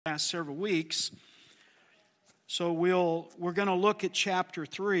last several weeks. So we're going to look at chapter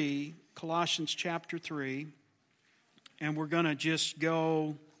 3, Colossians chapter 3, and we're going to just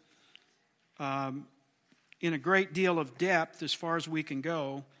go in a great deal of depth as far as we can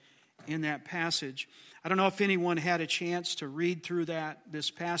go in that passage. I don't know if anyone had a chance to read through that this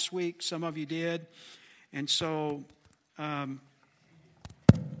past week. Some of you did. And so we'll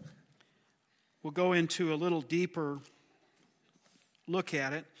go into a little deeper look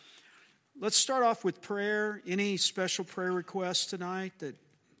at it. Let's start off with prayer. Any special prayer requests tonight that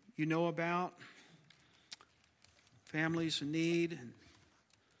you know about? Families in need?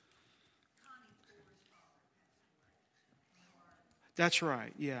 That's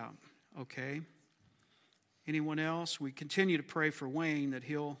right, yeah. Okay. Anyone else? We continue to pray for Wayne that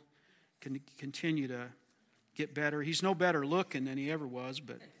he'll continue to get better. He's no better looking than he ever was,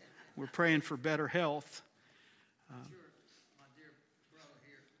 but we're praying for better health. My dear brother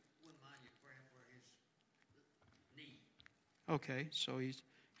here wouldn't mind you praying for his knee. Okay, so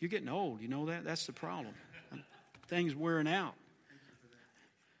you're getting old. You know that? That's the problem. Things wearing out.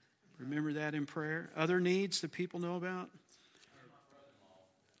 Remember that in prayer. Other needs that people know about?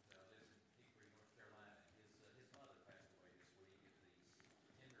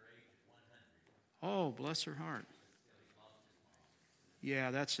 Oh, bless her heart. Yeah,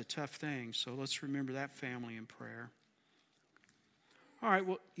 that's a tough thing. So let's remember that family in prayer. All right,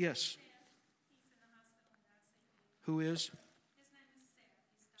 well, yes. Who is? His name is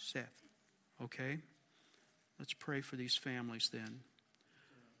Seth. Seth. Okay. Let's pray for these families then.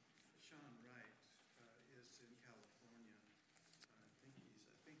 Sean Wright is in California.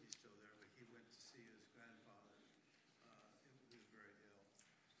 I think he's still there, but he went to see his grandfather. He was very ill,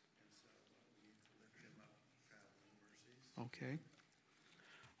 and so we need to lift him up, traveling mercies. Okay.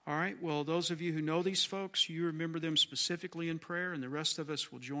 All right, well, those of you who know these folks, you remember them specifically in prayer, and the rest of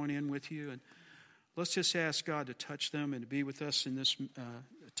us will join in with you. And let's just ask God to touch them and to be with us in this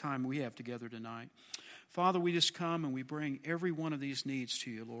time we have together tonight. Father, we just come and we bring every one of these needs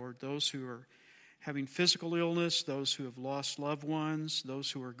to you, Lord. Those who are having physical illness, those who have lost loved ones, those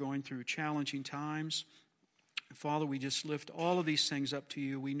who are going through challenging times. Father, we just lift all of these things up to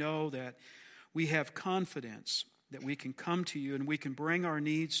you. We know that we have confidence that we can come to you and we can bring our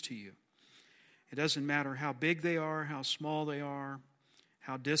needs to you. It doesn't matter how big they are, how small they are,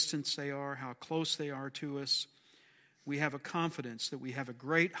 how distant they are, how close they are to us. We have a confidence that we have a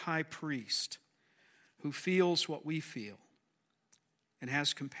great high priest who feels what we feel and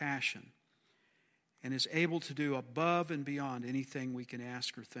has compassion and is able to do above and beyond anything we can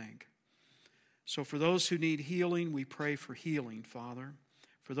ask or think. So for those who need healing, we pray for healing, Father.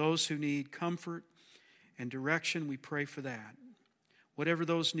 For those who need comfort and direction, we pray for that. Whatever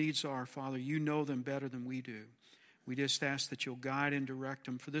those needs are, Father, you know them better than we do. We just ask that you'll guide and direct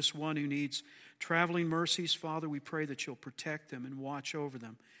them. For this one who needs traveling mercies, Father, we pray that you'll protect them and watch over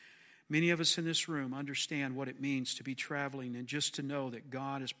them. Many of us in this room understand what it means to be traveling and just to know that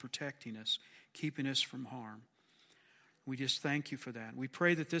God is protecting us, keeping us from harm. We just thank you for that. We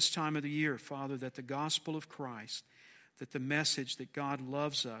pray that this time of the year, Father, that the gospel of Christ, that the message that God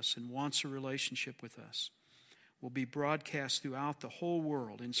loves us and wants a relationship with us will be broadcast throughout the whole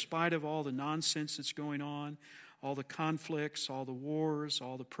world, in spite of all the nonsense that's going on, all the conflicts, all the wars,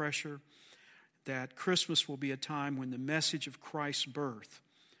 all the pressure, that Christmas will be a time when the message of Christ's birth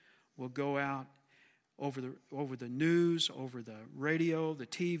will go out over the news, over the radio, the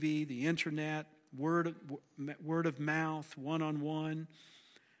TV, the internet, word of mouth, one-on-one,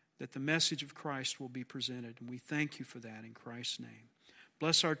 that the message of Christ will be presented. And we thank you for that in Christ's name.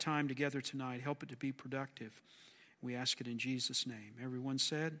 Bless our time together tonight. Help it to be productive. We ask it in Jesus' name. Everyone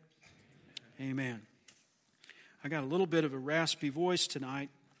said? Amen. I got a little bit of a raspy voice tonight.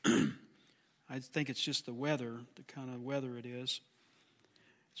 I think it's just the weather, the kind of weather it is.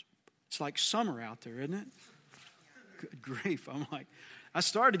 It's like summer out there, isn't it? Good grief. I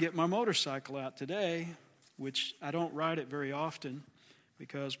started to get my motorcycle out today, which I don't ride it very often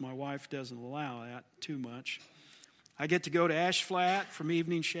because my wife doesn't allow that too much. I get to go to Ash Flat from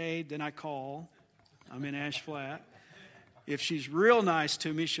Evening Shade, then I call. I'm in Ash Flat. If she's real nice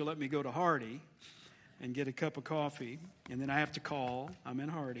to me, she'll let me go to Hardy and get a cup of coffee, and then I have to call. I'm in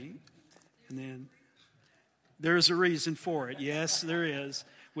Hardy, and then there's a reason for it. Yes, there is.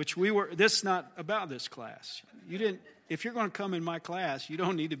 This is not about this class. If you're going to come in my class, you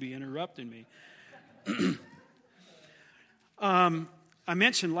don't need to be interrupting me. I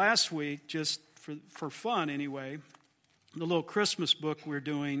mentioned last week, just for fun anyway, the little Christmas book we're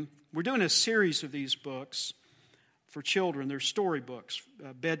doing. We're doing a series of these books for children. They're storybooks,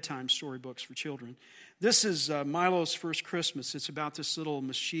 bedtime storybooks for children. This is Milo's First Christmas. It's about this little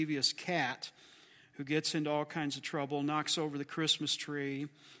mischievous cat who gets into all kinds of trouble, knocks over the Christmas tree,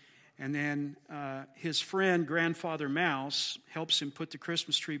 and then his friend, Grandfather Mouse, helps him put the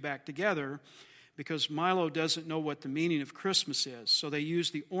Christmas tree back together because Milo doesn't know what the meaning of Christmas is. So they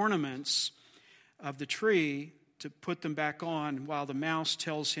use the ornaments of the tree to put them back on while the mouse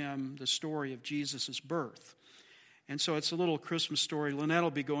tells him the story of Jesus' birth. And so it's a little Christmas story. Lynette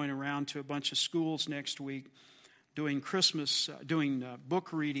will be going around to a bunch of schools next week doing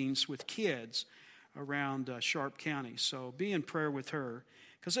book readings with kids around Sharp County. So be in prayer with her,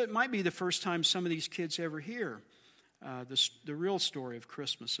 because it might be the first time some of these kids ever hear the real story of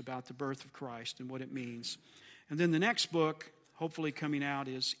Christmas, about the birth of Christ and what it means. And then the next book, hopefully coming out,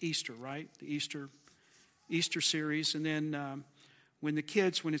 is Easter, right? The Easter series. And then when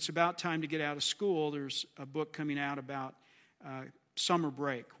it's about time to get out of school, there's a book coming out about summer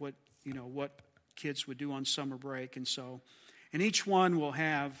break, what kids would do on summer break. And each one will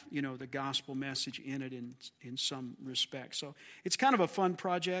have, the gospel message in it in some respect. So it's kind of a fun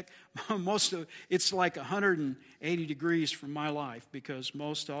project. It's like 180 degrees from my life, because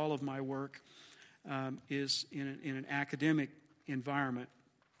all of my work is in an academic environment.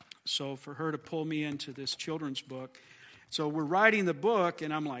 So for her to pull me into this children's book, so we're writing the book,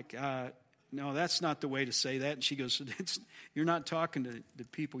 and I'm like, no, that's not the way to say that. And she goes, you're not talking to the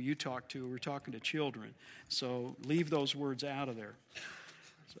people you talk to. We're talking to children. So leave those words out of there.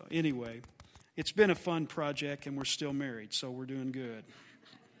 So anyway, it's been a fun project, and we're still married, so we're doing good.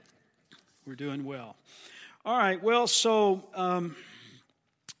 We're doing well. All right, well, so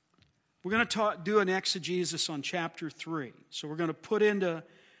we're going to do an exegesis on chapter 3. So we're going to put into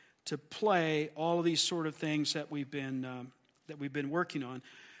play all of these sort of things that we've been working on.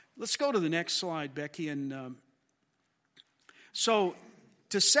 Let's go to the next slide, Becky. And so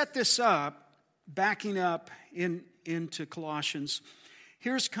to set this up, backing up into Colossians,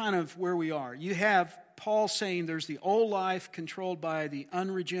 here's kind of where we are. You have Paul saying there's the old life controlled by the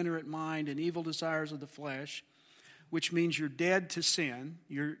unregenerate mind and evil desires of the flesh, which means you're dead to sin.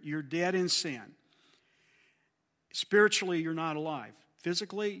 You're dead in sin. Spiritually, you're not alive.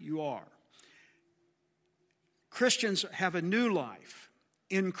 Physically, you are. Christians have a new life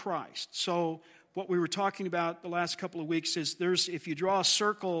in Christ. So what we were talking about the last couple of weeks is if you draw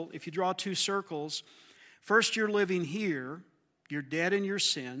two circles, first you're living here, you're dead in your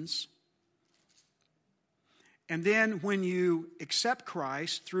sins. And then when you accept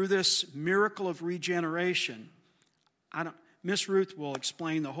Christ through this miracle of regeneration, Miss Ruth will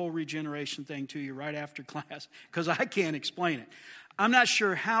explain the whole regeneration thing to you right after class, because I can't explain it. I'm not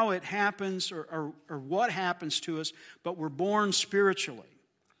sure how it happens or what happens to us, but we're born spiritually.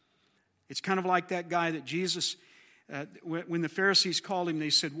 It's kind of like that guy that Jesus, when the Pharisees called him, they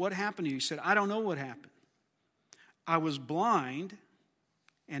said, "What happened to you?" He said, "I don't know what happened. I was blind,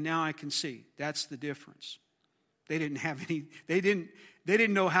 and now I can see." That's the difference. They didn't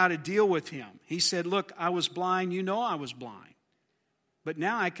know how to deal with him. He said, "Look, I was blind. You know I was blind. But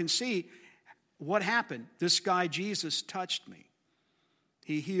now I can see what happened. This guy, Jesus, touched me.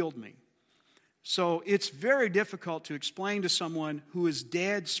 He healed me." So it's very difficult to explain to someone who is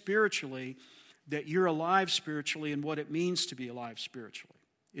dead spiritually that you're alive spiritually and what it means to be alive spiritually,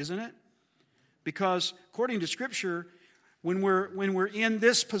 isn't it? Because according to Scripture, when we're in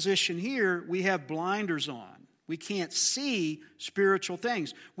this position here, we have blinders on. We can't see spiritual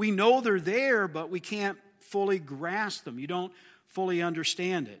things. We know they're there, but we can't fully grasp them. You don't fully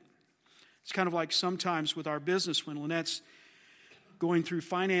understand it. It's kind of like sometimes with our business when Lynette's going through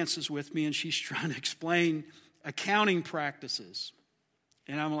finances with me and she's trying to explain accounting practices.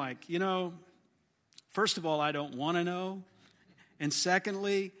 And I'm like, first of all, I don't want to know. And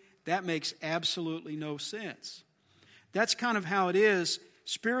secondly, that makes absolutely no sense. That's kind of how it is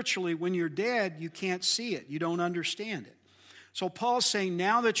spiritually. When you're dead, you can't see it. You don't understand it. So Paul's saying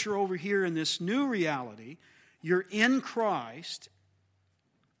now that you're over here in this new reality, you're in Christ,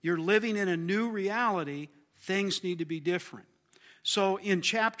 you're living in a new reality, things need to be different. So in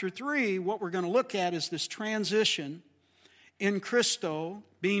chapter 3, what we're going to look at is this transition in Christo,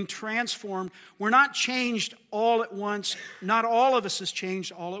 being transformed. We're not changed all at once. Not all of us is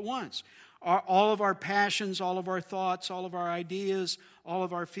changed all at once. All of our passions, all of our thoughts, all of our ideas, all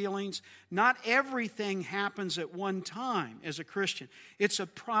of our feelings, not everything happens at one time as a Christian. It's a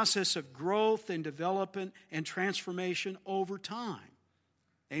process of growth and development and transformation over time.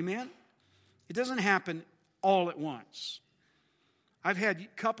 Amen? It doesn't happen all at once. I've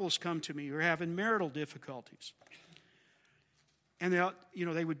had couples come to me who are having marital difficulties. And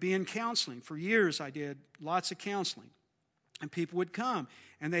they would be in counseling. For years I did lots of counseling. And people would come,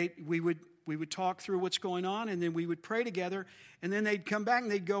 and we would talk through what's going on, and then we would pray together, and then they'd come back and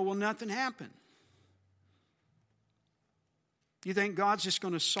they'd go, well, nothing happened. You think God's just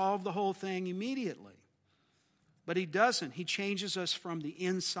going to solve the whole thing immediately. But He doesn't. He changes us from the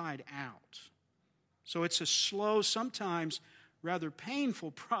inside out. So it's a slow, sometimes rather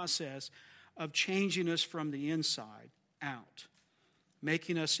painful process of changing us from the inside out,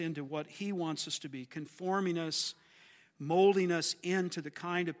 making us into what He wants us to be, conforming us, molding us into the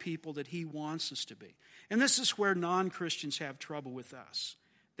kind of people that He wants us to be. And this is where non-Christians have trouble with us.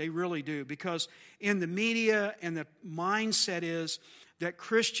 They really do. Because in the media and the mindset is that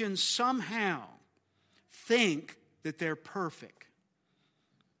Christians somehow think that they're perfect.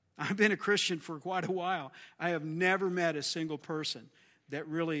 I've been a Christian for quite a while. I have never met a single person that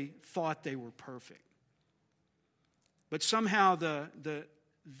really thought they were perfect. But somehow the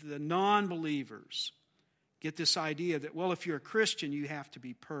non-believers get this idea that, well, if you're a Christian, you have to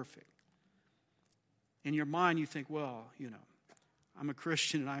be perfect. In your mind, you think, well, I'm a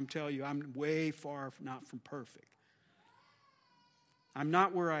Christian, and I'm telling you, I'm way far not from perfect. I'm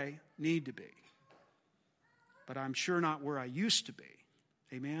not where I need to be, but I'm sure not where I used to be.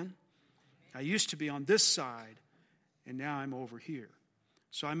 Amen? I used to be on this side, and now I'm over here.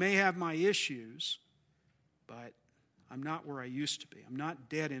 So I may have my issues, but I'm not where I used to be. I'm not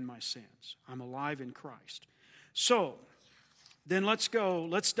dead in my sins. I'm alive in Christ. So, then let's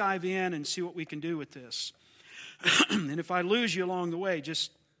dive in and see what we can do with this. And if I lose you along the way,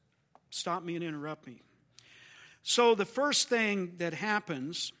 just stop me and interrupt me. So the first thing that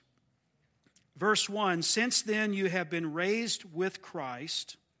happens, verse 1, since then you have been raised with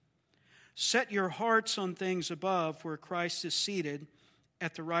Christ, set your hearts on things above where Christ is seated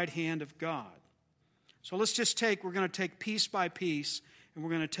at the right hand of God. So we're going to take piece by piece, and we're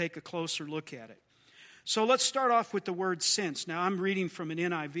going to take a closer look at it. So let's start off with the word since. Now I'm reading from an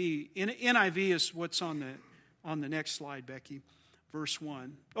NIV. NIV is what's on the next slide, Becky. Verse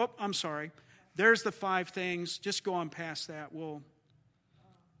 1. Oh, I'm sorry. There's the 5 things. Just go on past that. I'm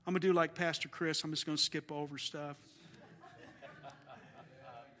going to do like Pastor Chris. I'm just going to skip over stuff.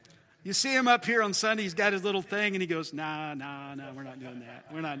 You see him up here on Sunday, he's got his little thing, and he goes, nah, we're not doing that.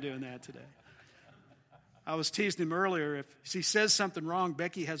 We're not doing that today. I was teasing him earlier. If he says something wrong,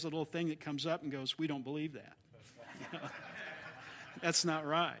 Becky has a little thing that comes up and goes, we don't believe that. That's not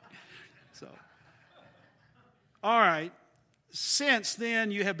right. So, all right. Since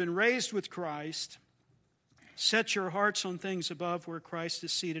then you have been raised with Christ, set your hearts on things above where Christ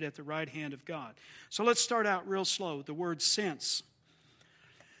is seated at the right hand of God. So let's start out real slow. The word since.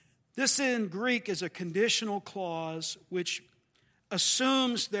 This in Greek is a conditional clause which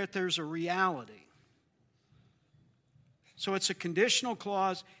assumes that there's a reality. So it's a conditional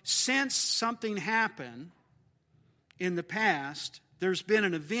clause. Since something happened in the past, there's been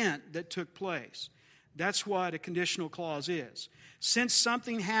an event that took place. That's what a conditional clause is. Since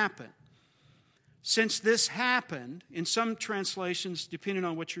something happened, since this happened, in some translations, depending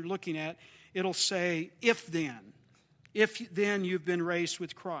on what you're looking at, it'll say, if then. If then you've been raised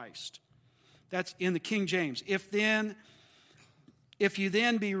with Christ. That's in the King James. If you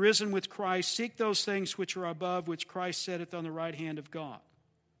then be risen with Christ, seek those things which are above, which Christ sitteth on the right hand of God.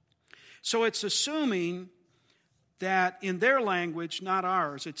 So it's assuming that in their language, not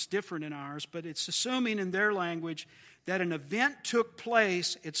ours, it's different in ours, but it's assuming in their language that an event took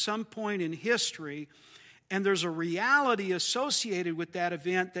place at some point in history, and there's a reality associated with that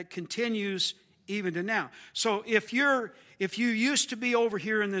event that continues even to now. So if you used to be over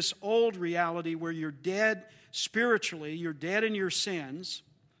here in this old reality where you're dead spiritually, you're dead in your sins,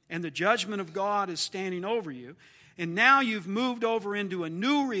 and the judgment of God is standing over you, and now you've moved over into a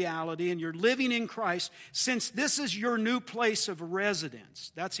new reality and you're living in Christ, since this is your new place of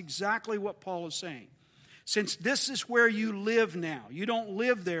residence. That's exactly what Paul is saying. Since this is where you live now, you don't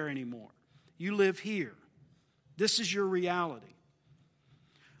live there anymore. You live here. This is your reality.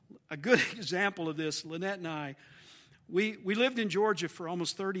 A good example of this, Lynette and I, we lived in Georgia for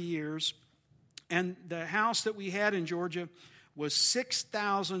almost 30 years, and the house that we had in Georgia was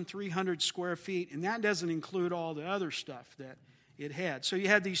 6,300 square feet, and that doesn't include all the other stuff that it had. So you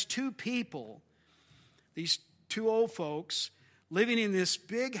had these two people, these two old folks, living in this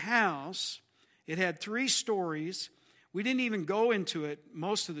big house. It had 3 stories. We didn't even go into it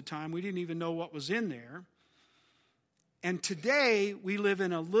most of the time. We didn't even know what was in there. And today, we live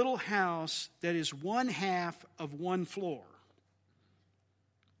in a little house that is 1/2 of 1 floor.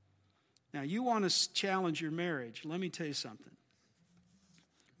 Now, you want to challenge your marriage. Let me tell you something.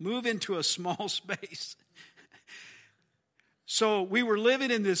 Move into a small space. So we were living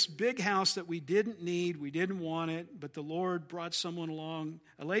in this big house that we didn't need. We didn't want it, but the Lord brought someone along.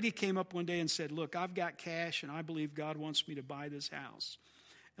 A lady came up one day and said, look, I've got cash, and I believe God wants me to buy this house.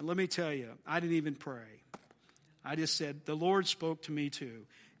 And let me tell you, I didn't even pray. I just said, the Lord spoke to me too.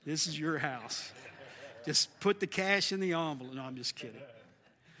 This is your house. Just put the cash in the envelope. No, I'm just kidding.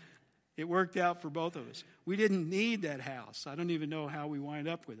 It worked out for both of us. We didn't need that house. I don't even know how we wind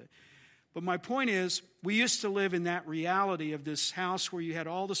up with it. But my point is, we used to live in that reality of this house where you had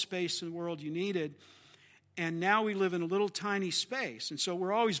all the space in the world you needed, and now we live in a little tiny space. And so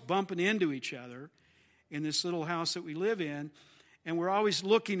we're always bumping into each other in this little house that we live in, and we're always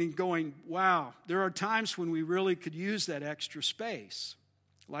looking and going, wow, there are times when we really could use that extra space.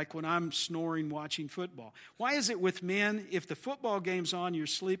 Like when I'm snoring watching football. Why is it with men, if the football game's on, you're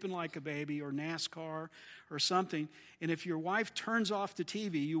sleeping like a baby, or NASCAR or something, and if your wife turns off the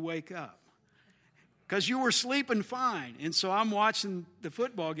TV, you wake up? Because you were sleeping fine. And so I'm watching the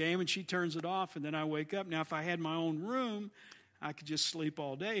football game, and she turns it off, and then I wake up. Now, if I had my own room, I could just sleep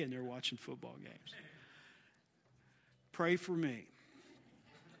all day in there watching football games. Pray for me.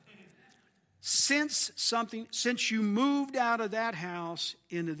 Since you moved out of that house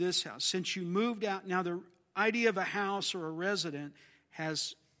into this house, since you moved out, now the idea of a house or a resident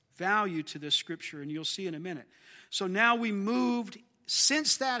has value to this scripture, and you'll see in a minute. So now we moved,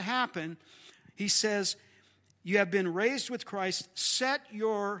 since that happened, he says, you have been raised with Christ, set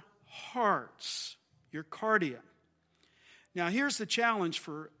your hearts, your cardia. Now here's the challenge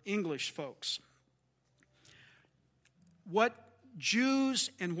for English folks. What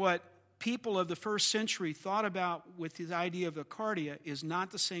Jews and what people of the first century thought about with the idea of a cardia is not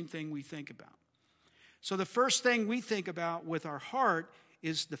the same thing we think about. So the first thing we think about with our heart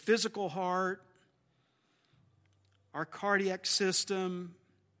is the physical heart, our cardiac system.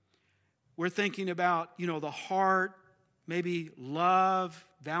 We're thinking about, the heart, maybe love,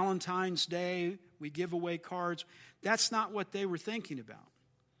 Valentine's Day, we give away cards. That's not what they were thinking about.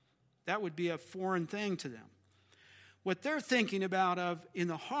 That would be a foreign thing to them. What they're thinking about in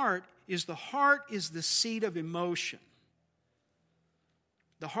the heart is the seat of emotion.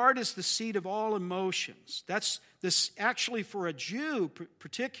 The heart is the seat of all emotions. That's this actually for a Jew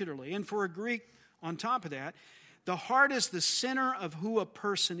particularly, and for a Greek on top of that. The heart is the center of who a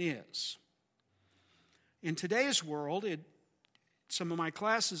person is. In today's world, some of my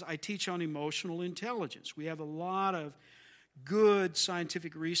classes, I teach on emotional intelligence. We have a lot of good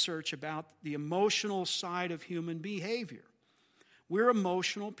scientific research about the emotional side of human behavior. We're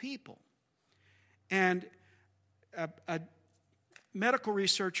emotional people. And a medical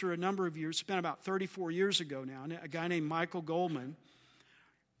researcher a number of years, it's been about 34 years ago now, a guy named Michael Goldman,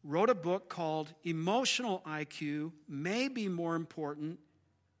 wrote a book called Emotional IQ May Be More Important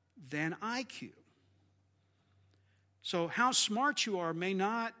Than IQ. So how smart you are may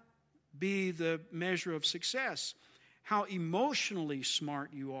not be the measure of success. How emotionally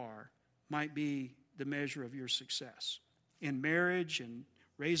smart you are might be the measure of your success in marriage and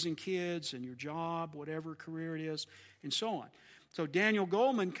raising kids and your job, whatever career it is, and so on. So Daniel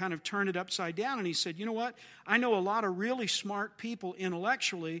Goleman kind of turned it upside down, and he said, you know what? I know a lot of really smart people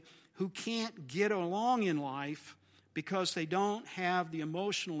intellectually who can't get along in life because they don't have the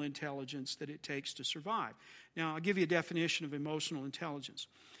emotional intelligence that it takes to survive. Now, I'll give you a definition of emotional intelligence.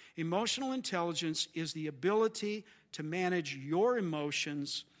 Emotional intelligence is the ability to manage your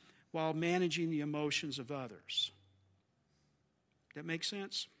emotions while managing the emotions of others. That make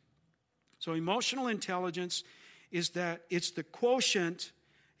sense? So emotional intelligence is that it's the quotient,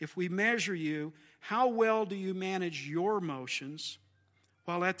 if we measure you, how well do you manage your emotions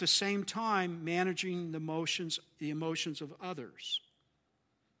while at the same time managing the emotions of others.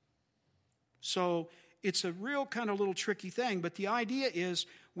 So it's a real kind of little tricky thing, but the idea is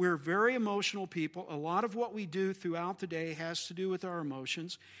we're very emotional people. A lot of what we do throughout the day has to do with our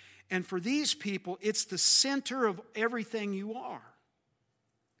emotions. And for these people, it's the center of everything you are.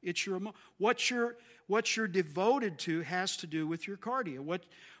 It's what you're devoted to has to do with your cardia,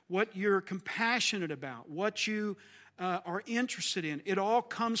 what you're compassionate about, what you are interested in. It all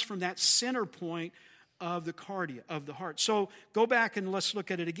comes from that center point of the cardia, of the heart. So go back and let's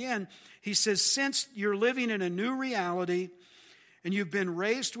look at it again. He says, since you're living in a new reality and you've been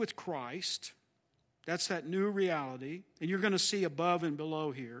raised with Christ, that's that new reality, and you're going to see above and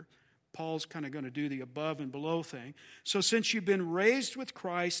below here. Paul's kind of going to do the above and below thing. So since you've been raised with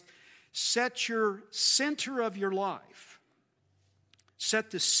Christ, set your center of your life.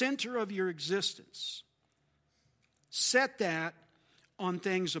 Set the center of your existence. Set that on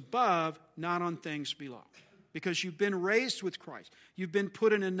things above, not on things below. Because you've been raised with Christ. You've been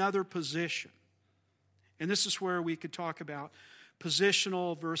put in another position. And this is where we could talk about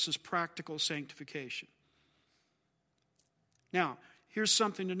positional versus practical sanctification. Now, here's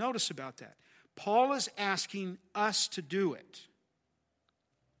something to notice about that. Paul is asking us to do it.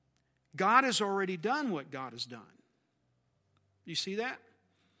 God has already done what God has done. You see that?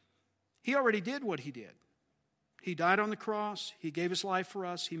 He already did what he did. He died on the cross. He gave his life for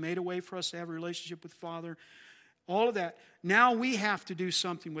us. He made a way for us to have a relationship with the Father. All of that. Now we have to do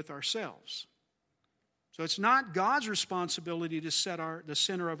something with ourselves. So it's not God's responsibility to set the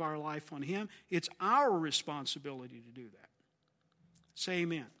center of our life on him. It's our responsibility to do that. Say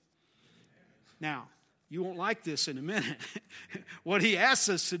amen. Now, you won't like this in a minute. What he asks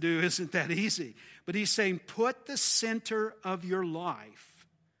us to do isn't that easy. But he's saying, put the center of your life,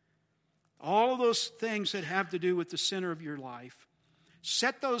 all of those things that have to do with the center of your life,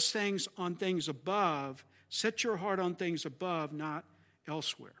 set those things on things above. Set your heart on things above, not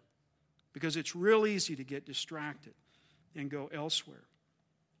elsewhere. Because it's real easy to get distracted and go elsewhere.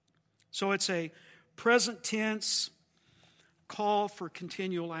 So it's a present tense call for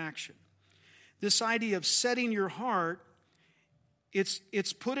continual action. This idea of setting your heart, it's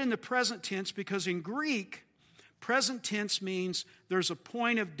put in the present tense because in Greek, present tense means there's a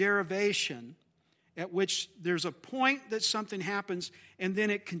point of derivation at which there's a point that something happens and then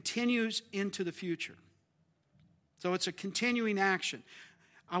it continues into the future. So it's a continuing action.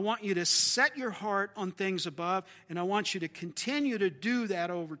 I want you to set your heart on things above, and I want you to continue to do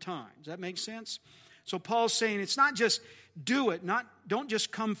that over time. Does that make sense? So Paul's saying it's not just do it. Don't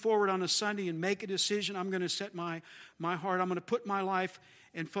just come forward on a Sunday and make a decision. I'm going to set my heart. I'm going to put my life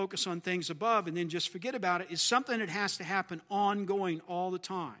and focus on things above and then just forget about it. It's something that has to happen ongoing all the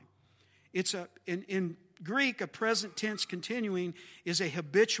time. It's in Greek, a present tense continuing is a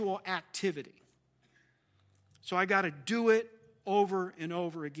habitual activity. So I got to do it over and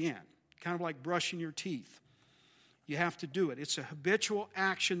over again, kind of like brushing your teeth. You have to do it. It's a habitual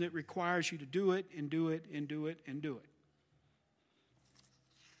action that requires you to do it and do it and do it and do it.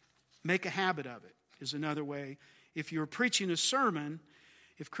 Make a habit of it is another way. If you're preaching a sermon,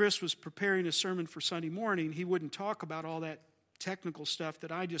 if Chris was preparing a sermon for Sunday morning, he wouldn't talk about all that technical stuff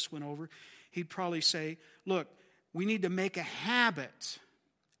that I just went over. He'd probably say, look, we need to make a habit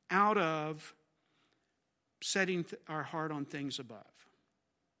out of setting our heart on things above.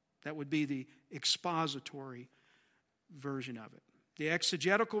 That would be the expository version of it. The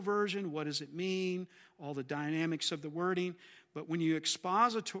exegetical version, what does it mean? All the dynamics of the wording. But when you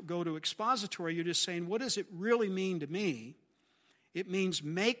go to expository, you're just saying, what does it really mean to me? It means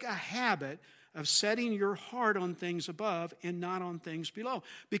make a habit of setting your heart on things above and not on things below.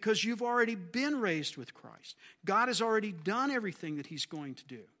 Because you've already been raised with Christ. God has already done everything that he's going to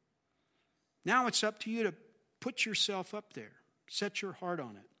do. Now it's up to you to put yourself up there. Set your heart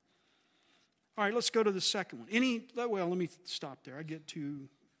on it. All right, let's go to the second one. Let me stop there. I get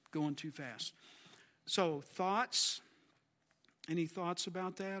going too fast. So, thoughts? Any thoughts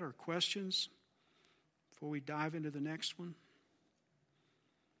about that or questions before we dive into the next one?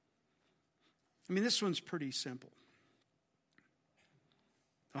 I mean, this one's pretty simple.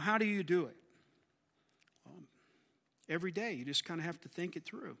 So how do you do it? Every day, you just kind of have to think it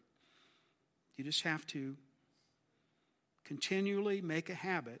through. You just have to continually make a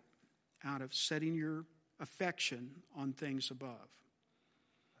habit out of setting your affection on things above.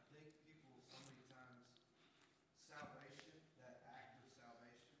 I think people, so many times, salvation, that act of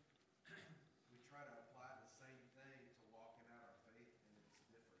salvation, we try to apply the same thing to walking out our faith, and it's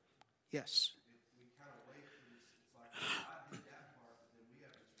different. Yes. We kind of wait for this. It's like, God did that part, but then we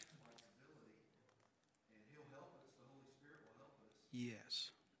have this responsibility, and he'll help us. The Holy Spirit will help us. Yes.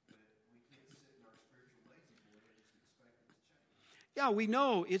 Yeah, we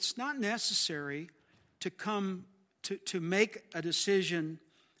know it's not necessary to come to make a decision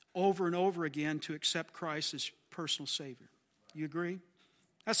over and over again to accept Christ as personal Savior. You agree?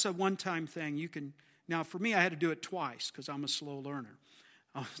 That's a one-time thing. Now, for me, I had to do it twice because I'm a slow learner.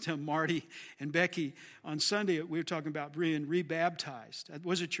 I was telling Marty and Becky on Sunday, we were talking about being rebaptized.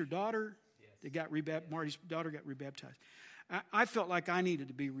 Was it your daughter that got rebaptized? Marty's daughter got rebaptized. I felt like I needed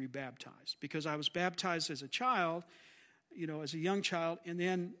to be rebaptized because I was baptized as a child, as a young child, and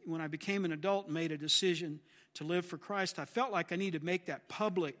then when I became an adult and made a decision to live for Christ, I felt like I needed to make that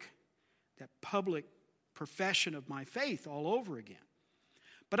public profession of my faith all over again.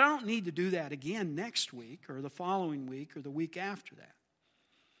 But I don't need to do that again next week or the following week or the week after that.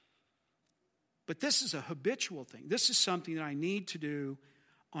 But this is a habitual thing. This is something that I need to do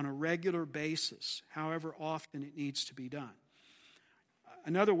on a regular basis, however often it needs to be done.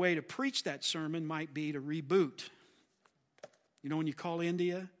 Another way to preach that sermon might be to reboot. When you call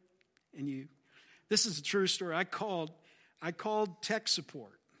India and This is a true story. I called tech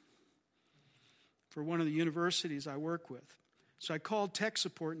support for one of the universities I work with. So I called tech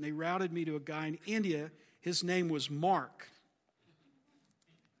support, and they routed me to a guy in India. His name was Mark.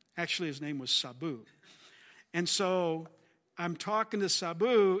 Actually, his name was Sabu. And so I'm talking to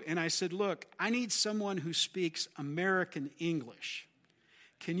Sabu, and I said, look, I need someone who speaks American English.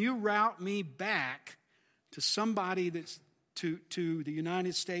 Can you route me back to somebody that's to the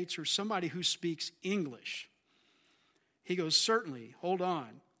United States or somebody who speaks English? He goes, certainly, hold on.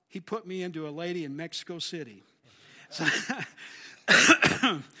 He put me into a lady in Mexico City. So,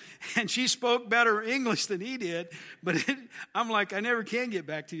 and she spoke better English than he did, but I'm like, I never can get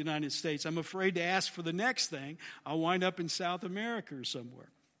back to the United States. I'm afraid to ask for the next thing. I'll wind up in South America or somewhere.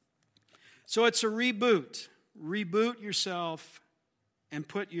 So it's a reboot. Reboot yourself and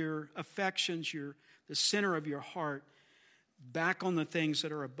put your affections, the center of your heart, back on the things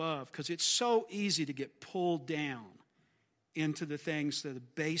that are above, because it's so easy to get pulled down into the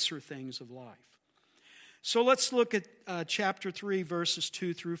baser things of life. So let's look at chapter 3, verses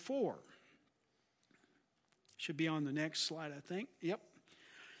 2 through 4. Should be on the next slide, I think. Yep.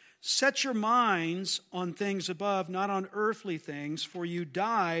 Set your minds on things above, not on earthly things, for you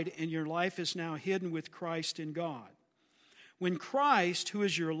died, and your life is now hidden with Christ in God. When Christ, who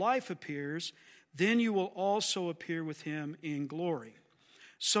is your life, appears, then you will also appear with him in glory.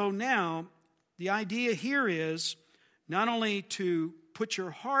 So now, the idea here is not only to put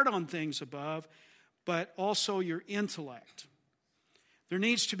your heart on things above, but also your intellect. There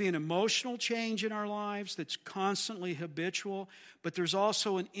needs to be an emotional change in our lives that's constantly habitual, but there's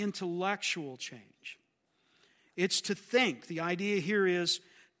also an intellectual change. It's to think. The idea here is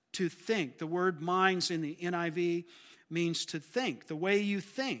to think. The word minds in the NIV means to think. The way you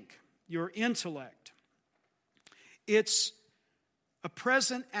think, your intellect. It's a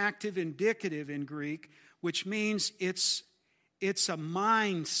present active indicative in Greek, which means it's a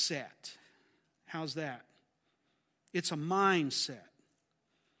mindset. How's that? It's a mindset.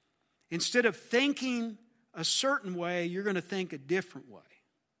 Instead of thinking a certain way, you're going to think a different way.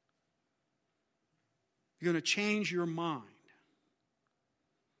 You're going to change your mind.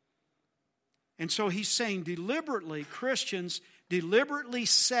 And so he's saying deliberately, Christians, deliberately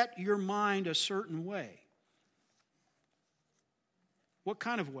set your mind a certain way. What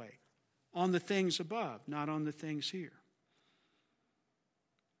kind of way? On the things above, not on the things here.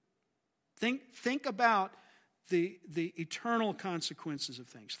 Think about the eternal consequences of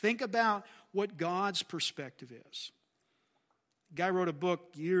things. Think about what God's perspective is. A guy wrote a book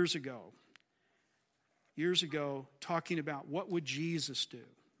years ago, talking about what would Jesus do.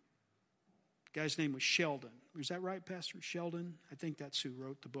 The guy's name was Sheldon. Is that right, Pastor Sheldon? I think that's who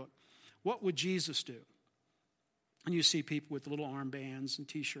wrote the book. What would Jesus do? And you see people with little armbands and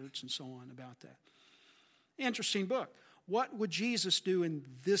T-shirts and so on about that. Interesting book. What would Jesus do in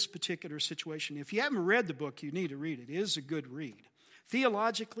this particular situation? If you haven't read the book, you need to read it. It is a good read.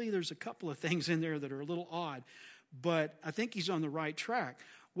 Theologically, there's a couple of things in there that are a little odd, but I think he's on the right track.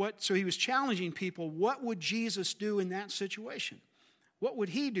 So he was challenging people, what would Jesus do in that situation? What would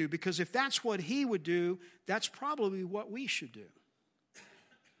he do? Because if that's what he would do, that's probably what we should do.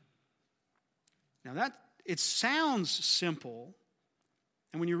 Now it sounds simple,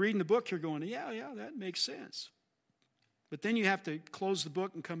 and when you're reading the book, you're going, yeah, that makes sense. But then you have to close the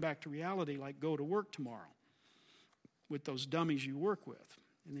book and come back to reality, like go to work tomorrow with those dummies you work with.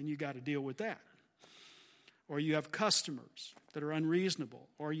 And then you got to deal with that. Or you have customers that are unreasonable.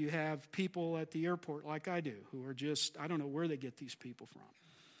 Or you have people at the airport like I do who are just, I don't know where they get these people from.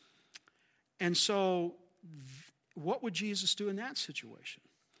 And so what would Jesus do in that situation?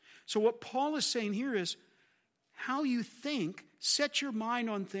 So what Paul is saying here is how you think, set your mind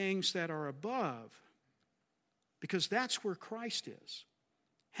on things that are above. Because that's where Christ is.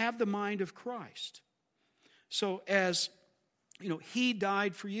 Have the mind of Christ. So as, he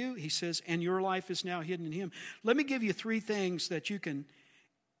died for you, he says, and your life is now hidden in him. Let me give you 3 things that you can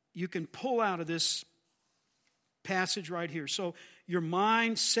pull out of this passage right here. So your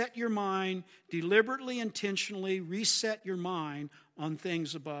mind, set your mind, deliberately, intentionally reset your mind on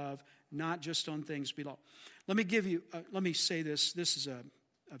things above, not just on things below. Let me say this. This is a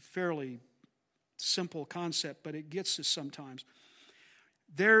fairly simple concept, but it gets us sometimes.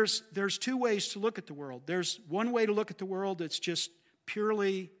 There's 2 ways to look at the world. There's one way to look at the world that's just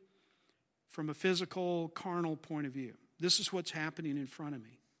purely from a physical, carnal point of view. This is what's happening in front of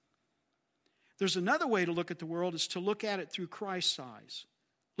me. There's another way to look at the world, is to look at it through Christ's eyes.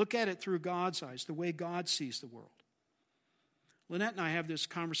 Look at it through God's eyes, the way God sees the world. Lynette and I have this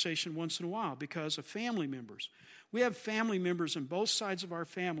conversation once in a while because of family members. We have family members on both sides of our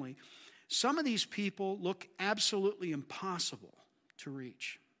family. Some of these people look absolutely impossible to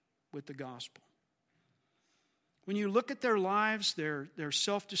reach with the gospel. When you look at their lives, their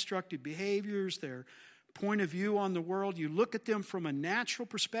self-destructive behaviors, their point of view on the world, you look at them from a natural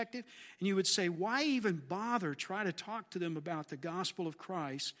perspective, and you would say, why even bother try to talk to them about the gospel of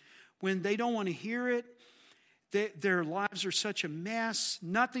Christ when they don't want to hear it? Their lives are such a mess.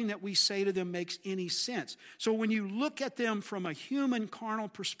 Nothing that we say to them makes any sense. So when you look at them from a human, carnal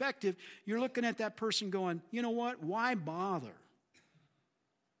perspective, you're looking at that person going, you know what? Why bother?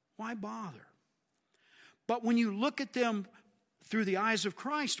 Why bother? But when you look at them through the eyes of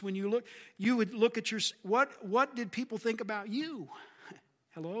Christ, when you would look at what did people think about you?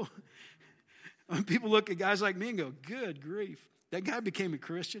 Hello? When people look at guys like me and go, good grief, that guy became a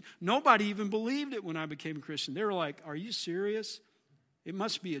Christian. Nobody even believed it when I became a Christian. They were like, are you serious? It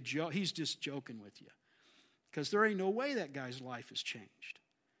must be a joke. He's just joking with you. Because there ain't no way that guy's life has changed.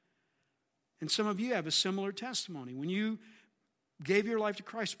 And some of you have a similar testimony. When you gave your life to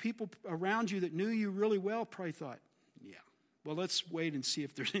Christ, people around you that knew you really well probably thought, yeah, well, let's wait and see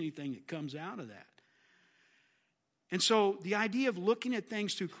if there's anything that comes out of that. And so the idea of looking at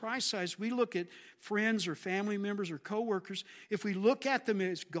things through Christ's eyes, we look at friends or family members or coworkers. If we look at them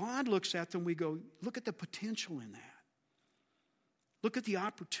as God looks at them, we go, look at the potential in that. Look at the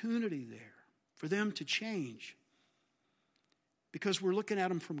opportunity there for them to change. Because we're looking at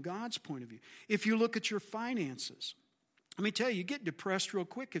them from God's point of view. If you look at your finances, let me tell you, you get depressed real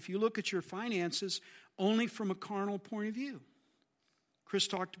quick if you look at your finances only from a carnal point of view. Chris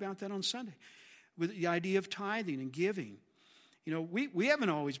talked about that on Sunday. With the idea of tithing and giving. You know, we haven't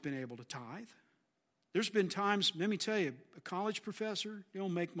always been able to tithe. There's been times, let me tell you, a college professor, they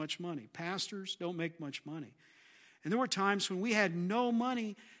don't make much money. Pastors don't make much money. And there were times when we had no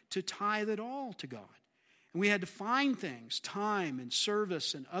money to tithe at all to God. And we had to find things, time and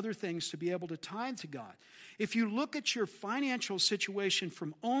service and other things to be able to tithe to God. If you look at your financial situation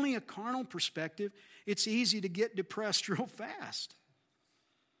from only a carnal perspective, it's easy to get depressed real fast.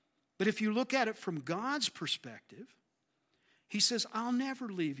 But if you look at it from God's perspective, He says, I'll never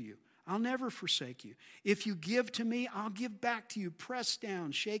leave you. I'll never forsake you. If you give to me, I'll give back to you. Pressed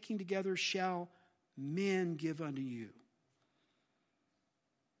down, shaking together, shall men give unto you.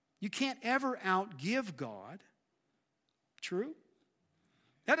 You can't ever outgive God. True?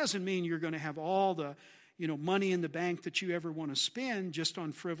 That doesn't mean you're going to have all the money in the bank that you ever want to spend just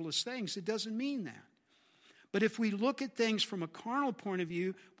on frivolous things. It doesn't mean that. But if we look at things from a carnal point of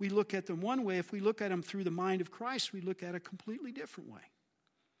view, we look at them one way. If we look at them through the mind of Christ, we look at it a completely different way.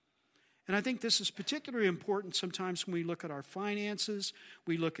 And I think this is particularly important sometimes when we look at our finances,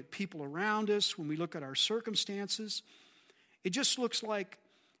 we look at people around us, when we look at our circumstances. It just looks like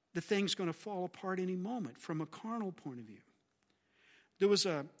the thing's going to fall apart any moment from a carnal point of view. There was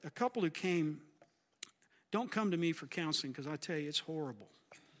a couple who came. Don't come to me for counseling because I tell you, it's horrible.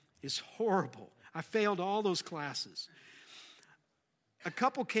 It's horrible. I failed all those classes. A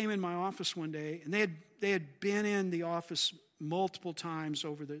couple came in my office one day, and they had been in the office multiple times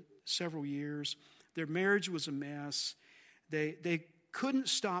over the several years. Their marriage was a mess. They couldn't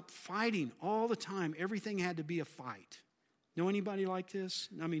stop fighting all the time. Everything had to be a fight. Know anybody like this?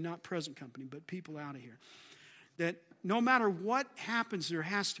 I mean, not present company, but people out of here. That no matter what happens, there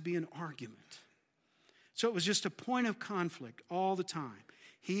has to be an argument. So it was just a point of conflict all the time.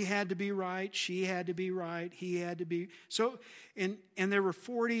 He had to be right. She had to be right. He had to be. So, and there were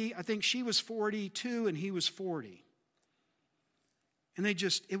 40, I think she was 42 and he was 40. And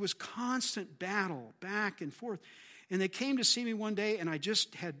it was constant battle back and forth. And they came to see me one day and I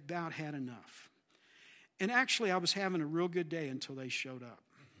just had about had enough. And actually I was having a real good day until they showed up.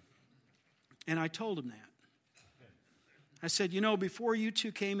 And I told them that. I said, before you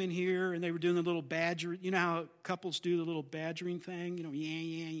two came in here and they were doing the little badger, you know how couples do the little badgering thing?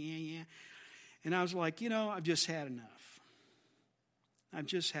 Yeah. And I was like, I've just had enough.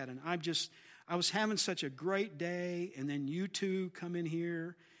 I was having such a great day, and then you two come in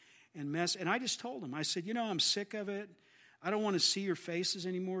here and mess. And I just told them, I said, I'm sick of it. I don't want to see your faces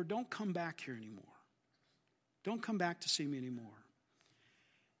anymore. Don't come back here anymore. Don't come back to see me anymore.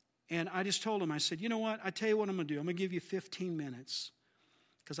 And I just told him, I said, you know what? I tell you what I'm going to do. I'm going to give you 15 minutes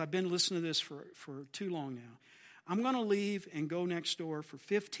because I've been listening to this for too long now. I'm going to leave and go next door for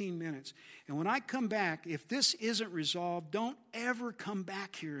 15 minutes. And when I come back, if this isn't resolved, don't ever come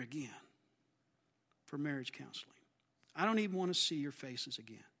back here again for marriage counseling. I don't even want to see your faces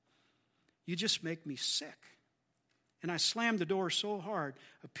again. You just make me sick. And I slammed the door so hard,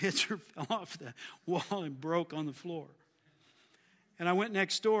 a pitcher fell off the wall and broke on the floor. And I went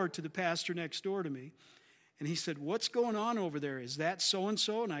next door to the pastor next door to me. And he said, what's going on over there? Is that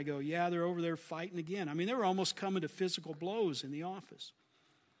so-and-so? And I go, yeah, they're over there fighting again. I mean, they were almost coming to physical blows in the office.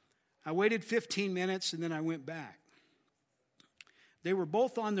 I waited 15 minutes, and then I went back. They were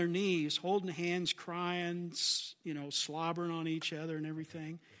both on their knees, holding hands, crying, slobbering on each other and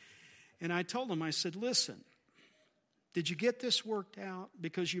everything. And I told them, I said, listen, did you get this worked out?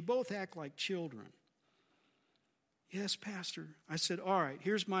 Because you both act like children. Yes, Pastor. I said, all right,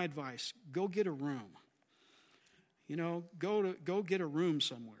 here's my advice. Go get a room. Go get a room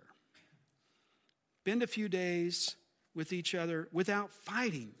somewhere. Spend a few days with each other without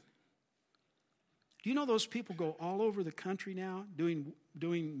fighting. Do you know those people go all over the country now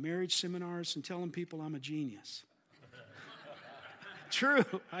doing marriage seminars and telling people I'm a genius? True.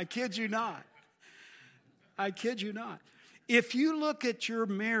 I kid you not. I kid you not. If you look at your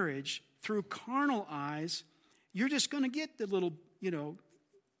marriage through carnal eyes, you're just going to get the little,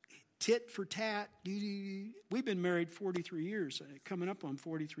 tit for tat. We've been married 43 years, coming up on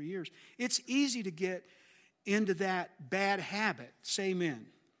 43 years. It's easy to get into that bad habit. Say amen.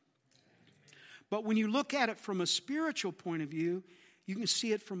 But when you look at it from a spiritual point of view, you can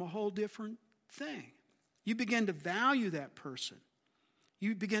see it from a whole different thing. You begin to value that person.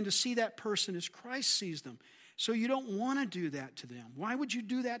 You begin to see that person as Christ sees them. So you don't want to do that to them. Why would you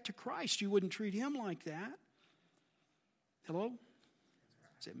do that to Christ? You wouldn't treat him like that. Hello? I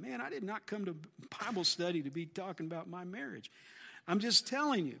said, man, I did not come to Bible study to be talking about my marriage. I'm just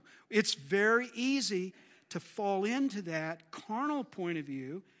telling you, it's very easy to fall into that carnal point of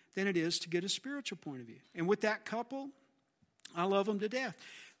view than it is to get a spiritual point of view. And with that couple, I love them to death.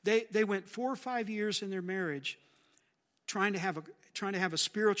 They went 4 or 5 years in their marriage trying to have a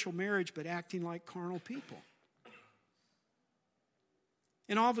spiritual marriage, but acting like carnal people.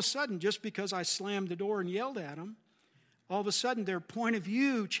 And all of a sudden, just because I slammed the door and yelled at them, all of a sudden their point of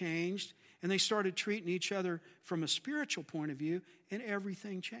view changed, and they started treating each other from a spiritual point of view, and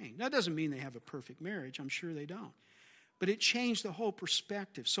everything changed. That doesn't mean they have a perfect marriage. I'm sure they don't. But it changed the whole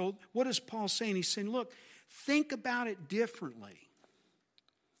perspective. So what is Paul saying? He's saying, look, think about it differently.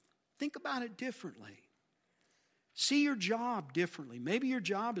 Think about it differently. See your job differently. Maybe your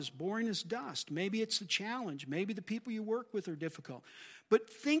job is boring as dust. Maybe it's a challenge. Maybe the people you work with are difficult. But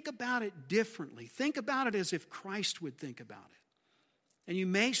think about it differently. Think about it as if Christ would think about it. And you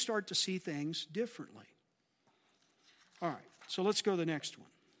may start to see things differently. All right, so let's go to the next one.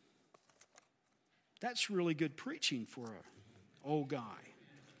 That's really good preaching for an old guy.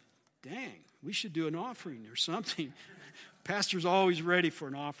 Dang, we should do an offering or something. Pastor's always ready for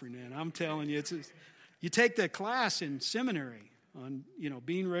an offering, man. I'm telling you, you take that class in seminary on,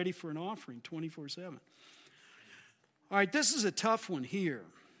 being ready for an offering 24/7. All right, this is a tough one here.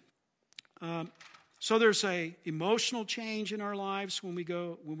 So there's a emotional change in our lives when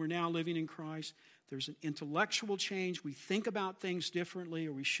we're now living in Christ. There's an intellectual change. We think about things differently,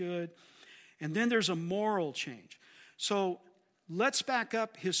 or we should. And then there's a moral change. So let's back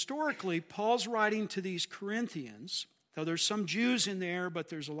up. Historically, Paul's writing to these Corinthians. Now, there's some Jews in there, but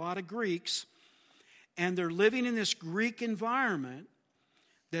there's a lot of Greeks. And they're living in this Greek environment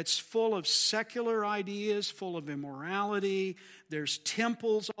that's full of secular ideas, full of immorality. There's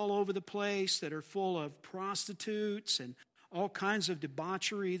temples all over the place that are full of prostitutes and all kinds of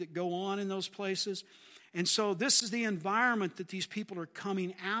debauchery that go on in those places. And so this is the environment that these people are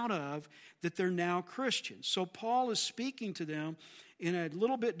coming out of, that they're now Christians. So Paul is speaking to them in a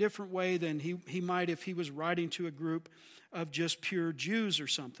little bit different way than he might if he was writing to a group of just pure Jews or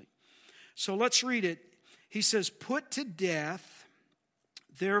something. So let's read it. He says, put to death,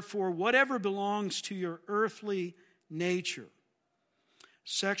 therefore, whatever belongs to your earthly nature: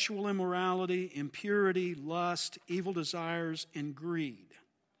 sexual immorality, impurity, lust, evil desires, and greed,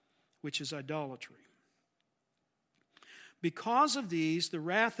 which is idolatry. Because of these, the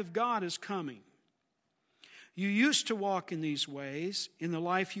wrath of God is coming. You used to walk in these ways in the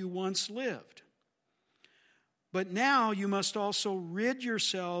life you once lived. But now you must also rid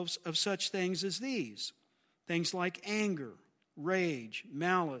yourselves of such things as these: things like anger, rage,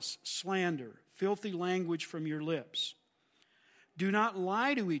 malice, slander, filthy language from your lips. Do not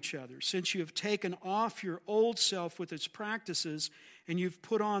lie to each other, since you have taken off your old self with its practices, and you've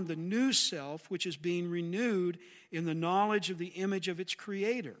put on the new self, which is being renewed in the knowledge of the image of its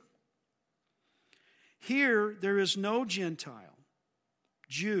Creator. Here there is no Gentile,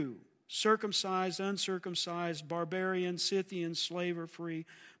 Jew, circumcised, uncircumcised, barbarian, Scythian, slave or free,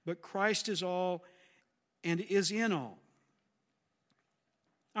 but Christ is all and is in all.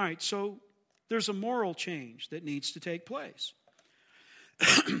 All right, so there's a moral change that needs to take place.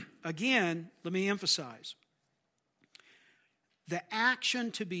 Again, let me emphasize. The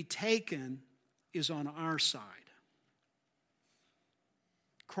action to be taken is on our side.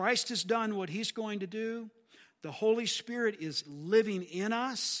 Christ has done what he's going to do. The Holy Spirit is living in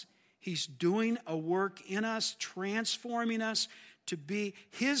us. He's doing a work in us, transforming us to be.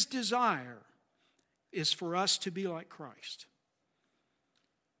 His desire is for us to be like Christ.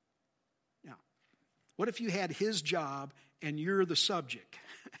 Now, what if you had his job and you're the subject?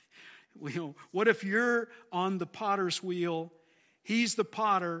 What if you're on the potter's wheel, he's the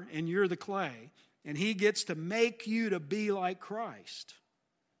potter and you're the clay, and he gets to make you to be like Christ?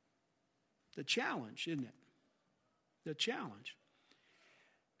 The challenge, isn't it? The challenge.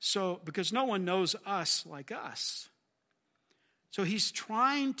 So, because no one knows us like us. So he's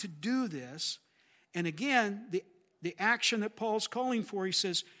trying to do this. And again, the action that Paul's calling for, he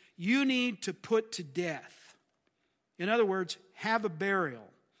says, you need to put to death. In other words, have a burial.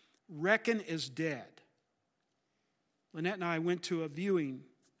 Reckon as dead. Lynette and I went to a viewing,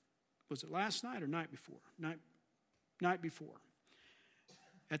 was it last night or night before? Night before.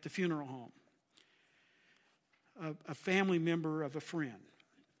 At the funeral home. A family member of a friend.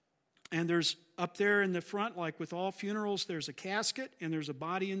 And there's up there in the front, like with all funerals, there's a casket and there's a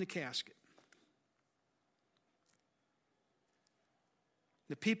body in the casket.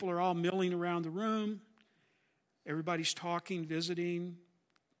 The people are all milling around the room. Everybody's talking, visiting.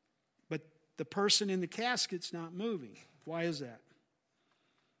 But the person in the casket's not moving. Why is that?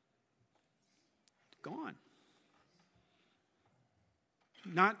 Gone.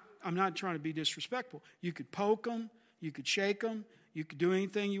 I'm not trying to be disrespectful. You could poke them. You could shake them. You could do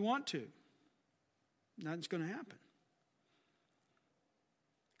anything you want to. Nothing's going to happen.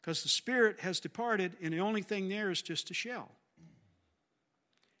 Because the spirit has departed, and the only thing there is just a shell.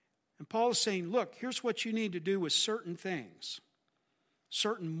 And Paul is saying, look, here's what you need to do with certain things.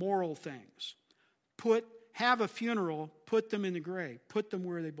 Certain moral things. Have a funeral, put them in the grave. Put them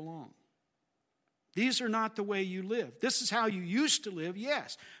where they belong. These are not the way you live. This is how you used to live,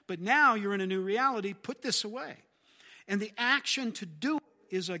 yes. But now you're in a new reality. Put this away. And the action to do it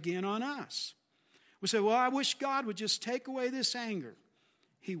is again on us. We say, well, I wish God would just take away this anger.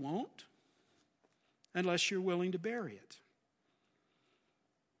 He won't, unless you're willing to bury it.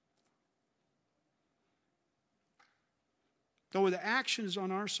 So the action is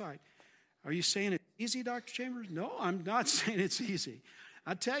on our side. Are you saying it's easy, Dr. Chambers? No, I'm not saying it's easy.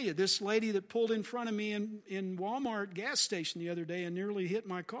 I tell you, this lady that pulled in front of me in Walmart gas station the other day and nearly hit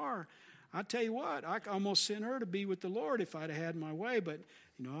my car, I tell you what, I almost sent her to be with the Lord if I'd have had my way, but,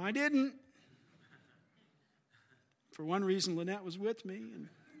 I didn't. For one reason, Lynette was with me. And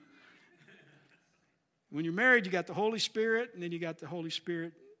when you're married, you got the Holy Spirit, and then you got the Holy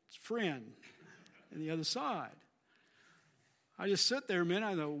Spirit's friend on the other side. I just sit there a minute.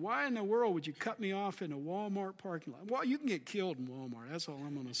 I thought, why in the world would you cut me off in a Walmart parking lot? Well, you can get killed in Walmart. That's all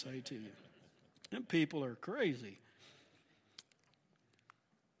I'm going to say to you. Them people are crazy.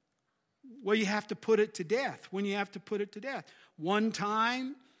 Well, you have to put it to death. When you have to put it to death. One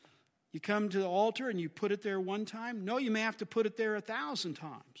time, you come to the altar and you put it there one time. No, you may have to put it there 1,000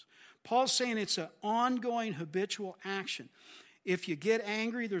 times. Paul's saying it's an ongoing habitual action. If you get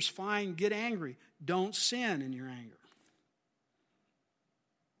angry, there's fine. Get angry. Don't sin in your anger.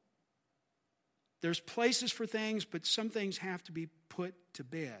 There's places for things, but some things have to be put to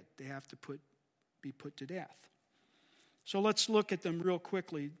bed. They have to be put to death. So let's look at them real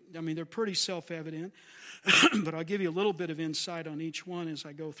quickly. I mean, they're pretty self-evident, but I'll give you a little bit of insight on each one as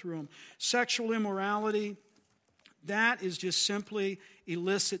I go through them. Sexual immorality, that is just simply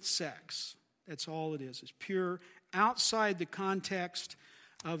illicit sex. That's all it is. It's pure, outside the context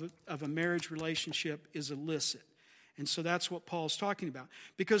of a marriage relationship is illicit. And so that's what Paul's talking about.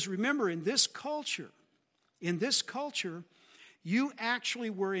 Because remember, in this culture, you actually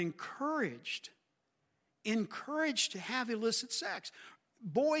were encouraged to have illicit sex.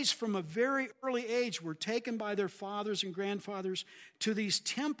 Boys from a very early age were taken by their fathers and grandfathers to these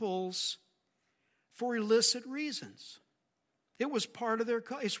temples for illicit reasons. It was part of their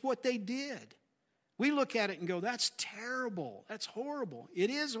culture. It's what they did. We look at it and go, that's terrible. That's horrible.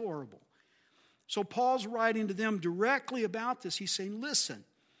 It is horrible. So Paul's writing to them directly about this. He's saying, listen,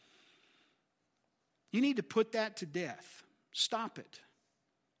 you need to put that to death. Stop it.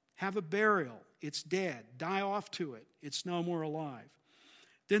 Have a burial. It's dead. Die off to it. It's no more alive.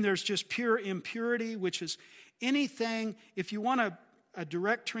 Then there's just pure impurity, which is anything, if you want a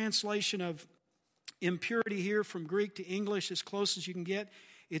direct translation of impurity here from Greek to English as close as you can get,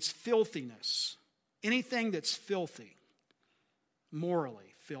 it's filthiness. Anything that's filthy,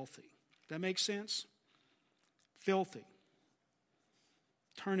 morally filthy. That makes sense? Filthy.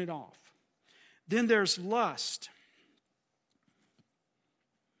 Turn it off. Then there's lust.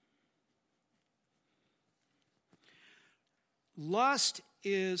 lust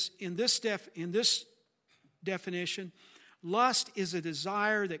is, in this definition, lust is a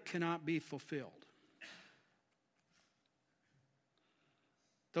desire that cannot be fulfilled.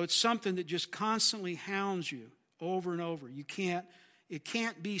 Though it's something that just constantly hounds you over and over. It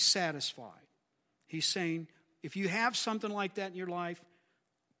can't be satisfied. He's saying, if you have something like that in your life,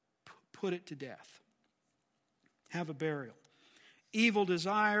 put it to death. Have a burial. Evil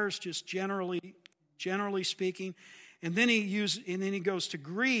desires, just generally speaking. And then he goes to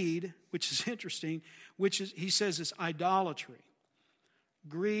greed, which is interesting, he says is idolatry.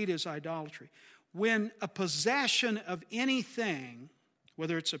 Greed is idolatry. When a possession of anything,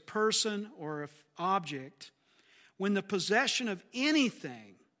 whether it's a person or an object, when the possession of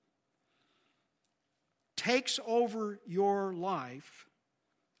anything takes over your life,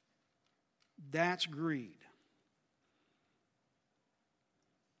 that's greed.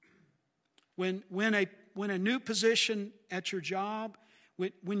 When a new position at your job,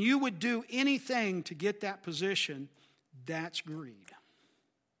 when you would do anything to get that position, that's greed.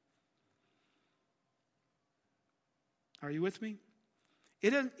 Are you with me?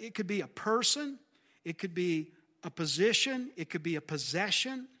 It could be a person, it could be a position, it could be a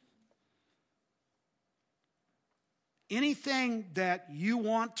possession. Anything that you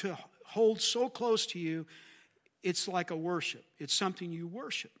want to hold so close to you, it's like a worship. It's something you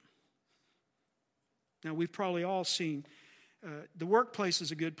worship. Now, we've probably all seen, the workplace is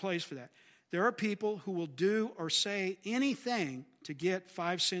a good place for that. There are people who will do or say anything to get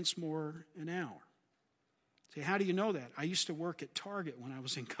 5 cents more an hour. Say, how do you know that? I used to work at Target when I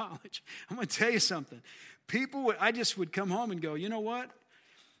was in college. I'm going to tell you something. I just would come home and go, you know what?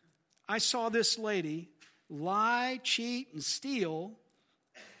 I saw this lady lie, cheat, and steal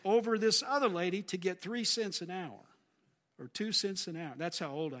over this other lady to get 3 cents an hour or 2 cents an hour. That's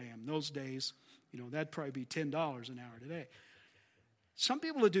how old I am. Those days, that'd probably be $10 an hour today. Some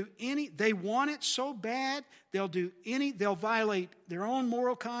people will do they want it so bad, they'll violate their own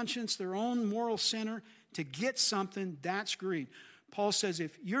moral conscience, their own moral center to get something. That's greed. Paul says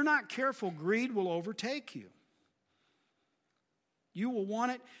if you're not careful, greed will overtake you. You will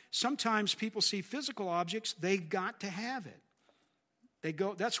want it. Sometimes people see physical objects, they've got to have it.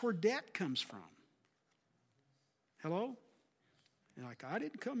 That's where debt comes from. Hello? You're like, I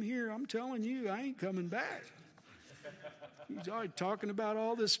didn't come here. I'm telling you, I ain't coming back. He's already talking about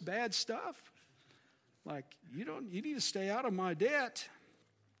all this bad stuff. Like, you need to stay out of my debt.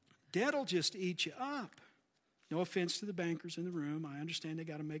 Debt'll just eat you up. No offense to the bankers in the room. I understand they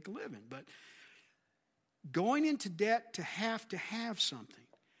got to make a living. But going into debt to have something.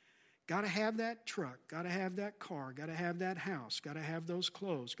 Got to have that truck. Got to have that car. Got to have that house. Got to have those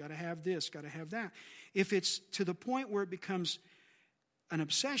clothes. Got to have this. Got to have that. If it's to the point where it becomes an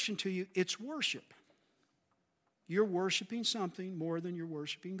obsession to you, it's worship. You're worshiping something more than you're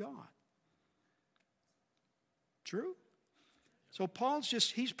worshiping God. True? So Paul's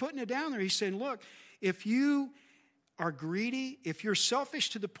he's putting it down there. He's saying, look, if you are greedy, if you're selfish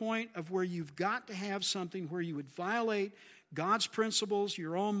to the point of where you've got to have something where you would violate God's principles,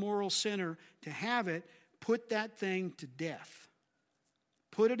 your own moral center to have it, put that thing to death.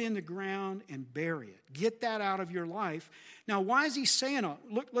 Put it in the ground and bury it. Get that out of your life. Now, why is he saying,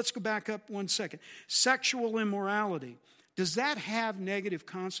 look, let's go back up 1 second. Sexual immorality. Does that have negative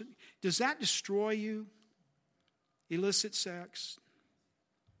consequences? Does that destroy you? Illicit sex?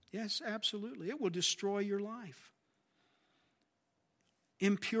 Yes, absolutely. It will destroy your life.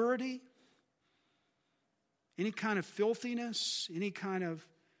 Impurity? Any kind of filthiness? Any kind of...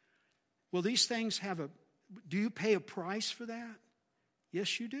 Will these things do you pay a price for that?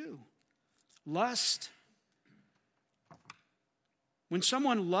 Yes, you do. Lust. When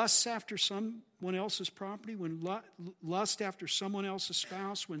someone lusts after someone else's property, when lust after someone else's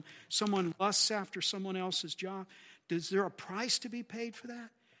spouse, when someone lusts after someone else's job, is there a price to be paid for that?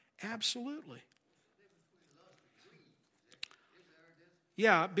 Absolutely.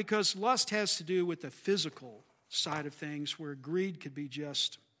 Yeah, because lust has to do with the physical side of things, where greed could be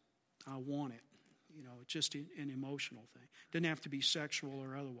just, I want it. It's just an emotional thing. Doesn't have to be sexual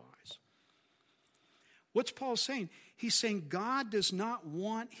or otherwise. What's Paul saying? He's saying God does not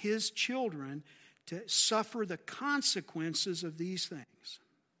want his children to suffer the consequences of these things.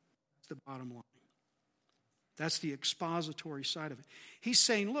 That's the bottom line. That's the expository side of it. He's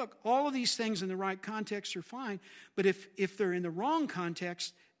saying, look, all of these things in the right context are fine, but if they're in the wrong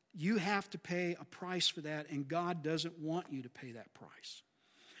context, you have to pay a price for that, and God doesn't want you to pay that price.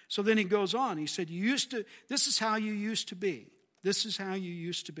 So then he goes on. He said, this is how you used to be. This is how you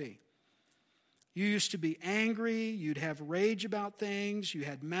used to be. You used to be angry. You'd have rage about things. You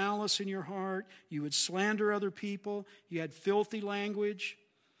had malice in your heart. You would slander other people. You had filthy language.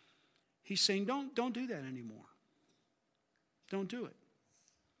 He's saying, don't do that anymore. Don't do it.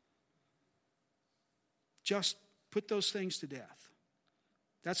 Just put those things to death.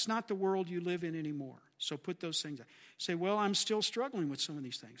 That's not the world you live in anymore. So put those things out. Say, well, I'm still struggling with some of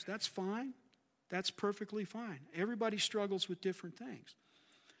these things. That's fine. That's perfectly fine. Everybody struggles with different things.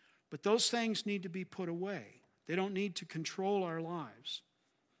 But those things need to be put away. They don't need to control our lives.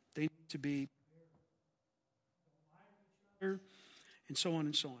 They need to be, and so on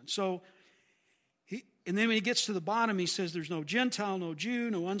and so on. So, and then when he gets to the bottom, he says there's no Gentile, no Jew,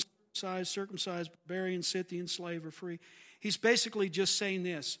 no uncircumcised, circumcised, barbarian, Scythian, slave, or free. He's basically just saying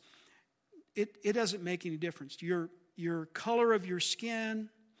this. It doesn't make any difference. Your color of your skin,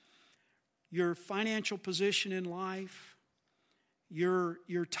 your financial position in life, your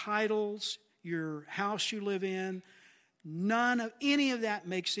titles, your house you live in, any of that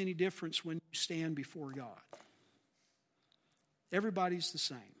makes any difference when you stand before God. Everybody's the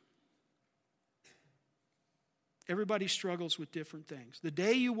same. Everybody struggles with different things. The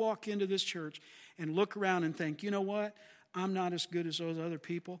day you walk into this church and look around and think, you know what, I'm not as good as those other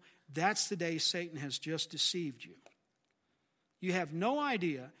people, that's the day Satan has just deceived you. You have no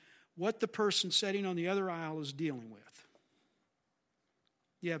idea what the person sitting on the other aisle is dealing with.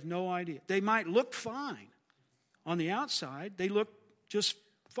 You have no idea. They might look fine on the outside. They look just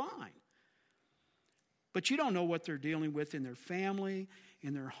fine. But you don't know what they're dealing with in their family,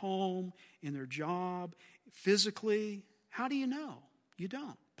 in their home, in their job, physically. How do you know? You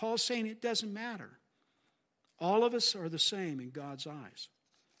don't. Paul's saying it doesn't matter. All of us are the same in God's eyes.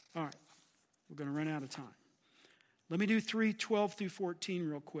 All right, we're going to run out of time. Let me do 3:12 through 14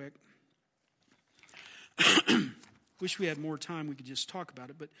 real quick. Wish we had more time, we could just talk about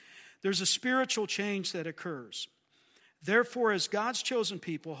it. But there's a spiritual change that occurs. Therefore, as God's chosen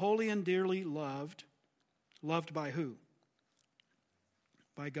people, holy and dearly loved by who?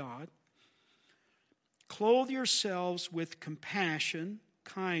 By God. Clothe yourselves with compassion,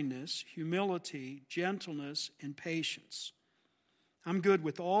 kindness, humility, gentleness, and patience. I'm good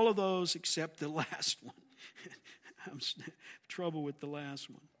with all of those except the last one. I'm having trouble with the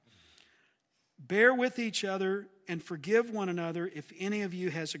last one. Bear with each other and forgive one another if any of you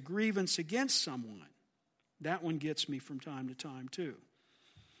has a grievance against someone. That one gets me from time to time too.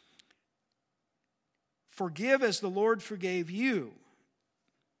 Forgive as the Lord forgave you.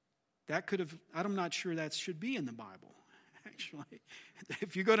 I'm not sure that should be in the Bible, actually.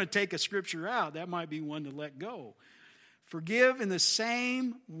 If you're going to take a scripture out, that might be one to let go. Forgive in the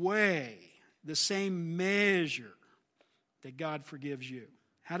same way, the same measure that God forgives you.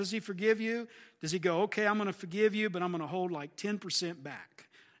 How does he forgive you? Does he go, okay, I'm going to forgive you, but I'm going to hold like 10% back.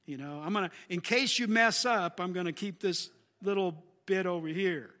 You know, in case you mess up, I'm going to keep this little bit over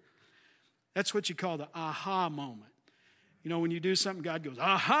here. That's what you call the aha moment. You know, when you do something, God goes,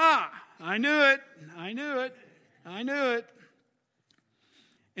 aha, I knew it, I knew it, I knew it.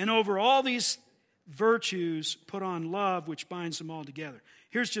 And over all these virtues, put on love, which binds them all together.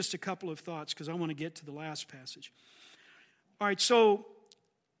 Here's just a couple of thoughts, because I want to get to the last passage. All right, so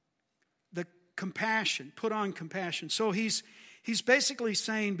the compassion, put on compassion. So he's basically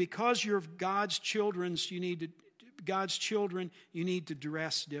saying, because you're God's children, you need to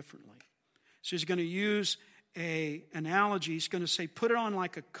dress differently. So he's going to use an analogy. He's going to say, put it on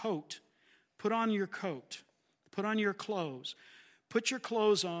like a coat. Put on your coat. Put on your clothes. Put your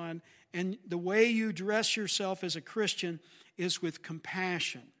clothes on, and the way you dress yourself as a Christian is with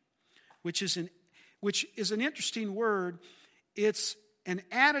compassion, which is an interesting word. It's an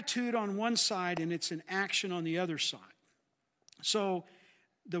attitude on one side, and it's an action on the other side. So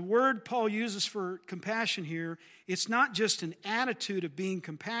the word Paul uses for compassion here, it's not just an attitude of being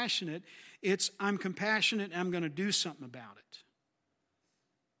compassionate. It's, I'm compassionate and I'm going to do something about it.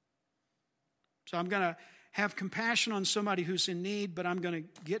 So I'm going to have compassion on somebody who's in need, but I'm going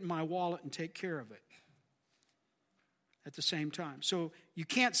to get in my wallet and take care of it at the same time. So you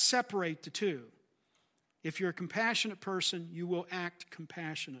can't separate the two. If you're a compassionate person, you will act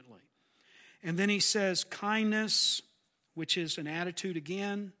compassionately. And then he says kindness, which is an attitude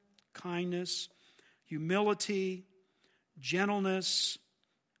again, kindness, humility, gentleness,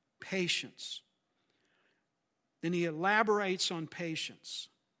 patience. Then he elaborates on patience.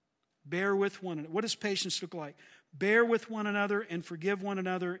 Bear with one another. What does patience look like? Bear with one another and forgive one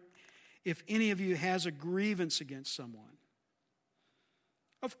another if any of you has a grievance against someone.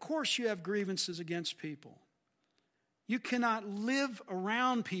 Of course you have grievances against people. You cannot live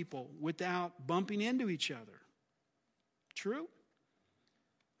around people without bumping into each other. True?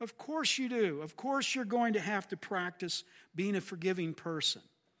 Of course you do. Of course you're going to have to practice being a forgiving person.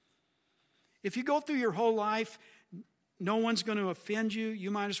 If you go through your whole life, no one's going to offend you,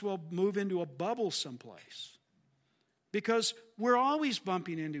 you might as well move into a bubble someplace. Because we're always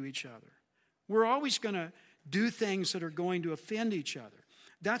bumping into each other. We're always going to do things that are going to offend each other.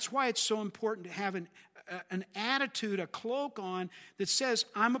 That's why it's so important to have an attitude, a cloak on that says,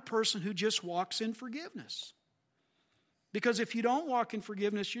 I'm a person who just walks in forgiveness. Because if you don't walk in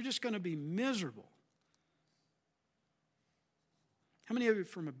forgiveness, you're just going to be miserable. How many of you are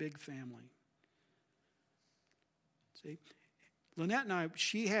from a big family? See, Lynette and I,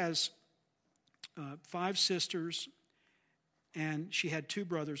 she has 5 sisters, and she had 2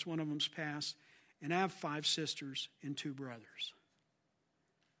 brothers. One of them's passed. And I have 5 sisters and 2 brothers.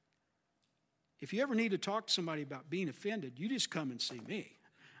 If you ever need to talk to somebody about being offended, you just come and see me.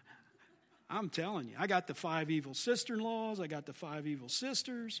 I'm telling you, I got the 5 evil sister-in-laws. I got the 5 evil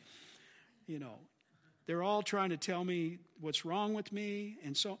sisters. You know, they're all trying to tell me what's wrong with me.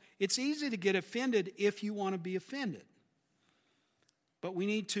 And so it's easy to get offended if you want to be offended. But we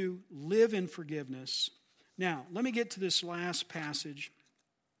need to live in forgiveness. Now, let me get to this last passage,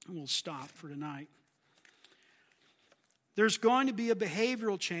 and we'll stop for tonight. There's going to be a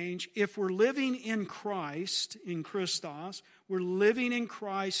behavioral change if we're living in Christ, in Christos. We're living in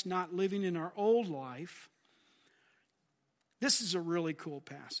Christ, not living in our old life. This is a really cool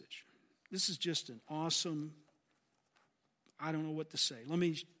passage. This is just an awesome, I don't know what to say. Let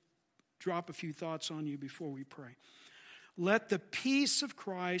me drop a few thoughts on you before we pray. Let the peace of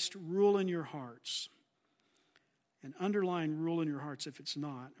Christ rule in your hearts. And underline rule in your hearts if it's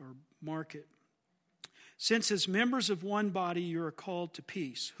not, or mark it. Since as members of one body you are called to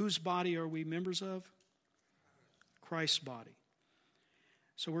peace. Whose body are we members of? Christ's body.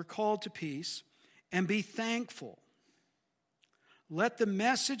 So we're called to peace. And be thankful. Let the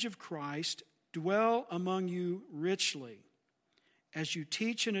message of Christ dwell among you richly, as you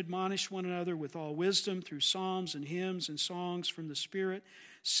teach and admonish one another with all wisdom through psalms and hymns and songs from the Spirit,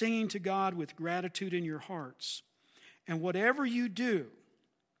 singing to God with gratitude in your hearts. And whatever you do,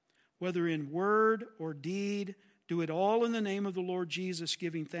 whether in word or deed, do it all in the name of the Lord Jesus,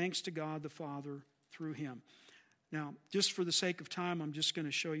 giving thanks to God the Father through him. Now, just for the sake of time, I'm just going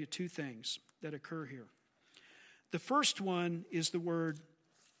to show you 2 things that occur here. The first one is the word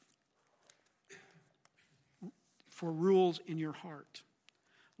for rules in your heart.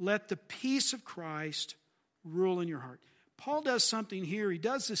 Let the peace of Christ rule in your heart. Paul does something here. He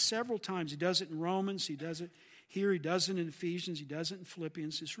does this several times. He does it in Romans. He does it here. He does it in Ephesians. He does it in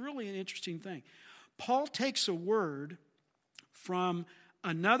Philippians. It's really an interesting thing. Paul takes a word from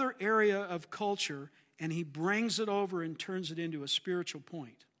another area of culture and he brings it over and turns it into a spiritual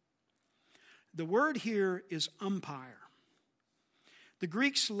point. The word here is umpire. The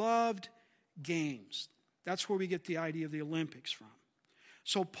Greeks loved games. That's where we get the idea of the Olympics from.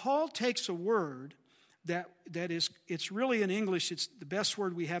 So Paul takes a word that is, it's really in English, it's the best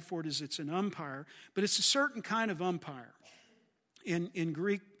word we have for it is it's an umpire, but it's a certain kind of umpire in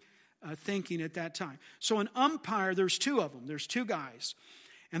Greek thinking at that time. So an umpire, there's 2 of them. There's 2 guys.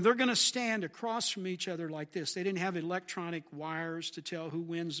 And they're going to stand across from each other like this. They didn't have electronic wires to tell who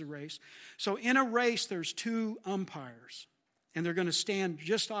wins the race. So in a race, there's 2 umpires. And they're going to stand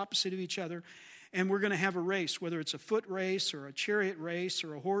just opposite of each other. And we're going to have a race, whether it's a foot race or a chariot race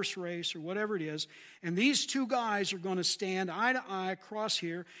or a horse race or whatever it is. And these 2 guys are going to stand eye to eye across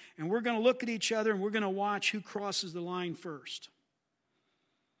here. And we're going to look at each other and we're going to watch who crosses the line first.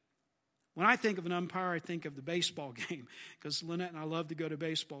 When I think of an umpire, I think of the baseball game because Lynette and I love to go to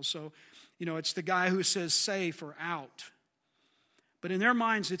baseball. So, it's the guy who says safe or out. But in their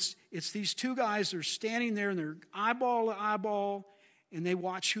minds, it's these 2 guys that are standing there and they're eyeball to eyeball and they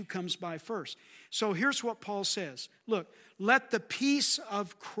watch who comes by first. So here's what Paul says. Look, let the peace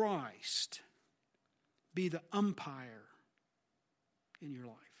of Christ be the umpire in your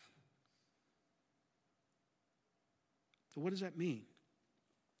life. So what does that mean?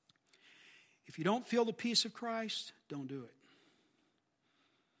 If you don't feel the peace of Christ, don't do it.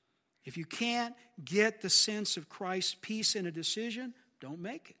 If you can't get the sense of Christ's peace in a decision, don't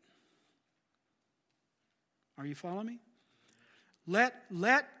make it. Are you following me? Let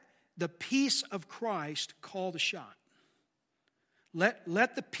the peace of Christ call the shot. Let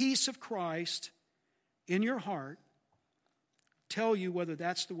the peace of Christ in your heart tell you whether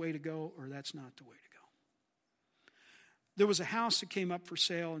that's the way to go or that's not the way to go. There was a house that came up for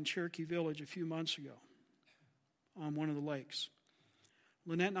sale in Cherokee Village a few months ago on one of the lakes.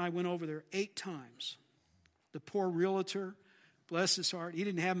 Lynette and I went over there 8 times. The poor realtor, bless his heart, he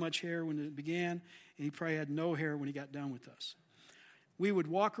didn't have much hair when it began, and he probably had no hair when he got done with us. we would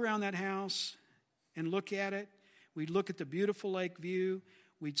walk around that house and look at it. We'd look at the beautiful lake view.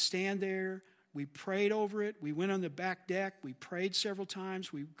 We'd stand there. We prayed over it. We went on the back deck. We prayed several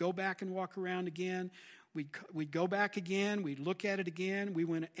times. We'd go back and walk around again. We'd go back again. We'd look at it again. We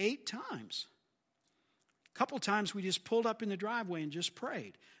went 8 times. A couple times we just pulled up in the driveway and just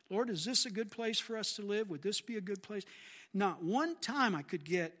prayed. Lord, is this a good place for us to live? Would this be a good place? Not one time I could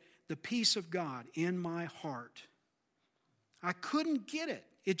get the peace of God in my heart. I couldn't get it.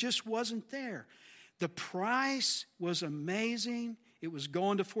 It just wasn't there. The price was amazing. It was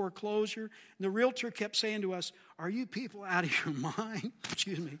going to foreclosure. And the realtor kept saying to us, are you people out of your mind?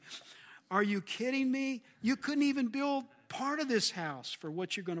 Excuse me. Are you kidding me? You couldn't even build part of this house for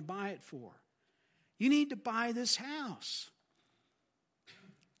what you're going to buy it for. You need to buy this house.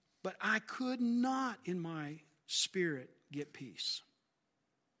 But I could not in my spirit get peace.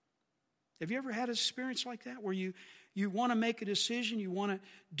 Have you ever had an experience like that where you want to make a decision, you want to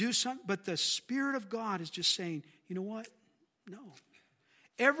do something, but the Spirit of God is just saying, you know what? No.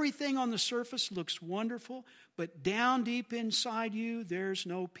 Everything on the surface looks wonderful, but down deep inside you, there's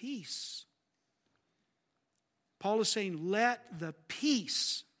no peace. Paul is saying, let the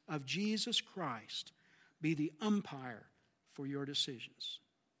peace of Jesus Christ be the umpire for your decisions.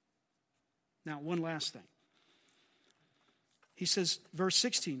 Now, one last thing. He says, verse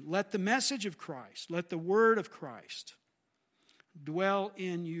 16, let the message of Christ, let the word of Christ dwell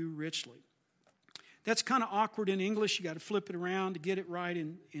in you richly. That's kind of awkward in English. You got to flip it around to get it right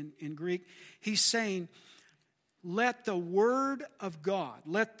in Greek. He's saying, let the word of God,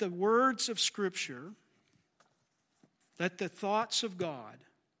 let the words of Scripture, let the thoughts of God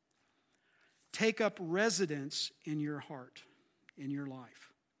take up residence in your heart, in your life.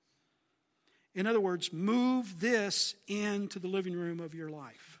 In other words, move this into the living room of your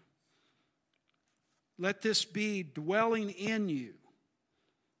life. Let this be dwelling in you.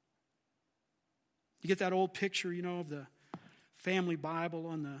 You get that old picture, of the family Bible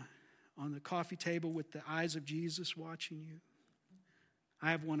on the coffee table with the eyes of Jesus watching you.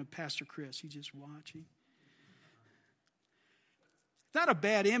 I have one of Pastor Chris. He's just watching. Not a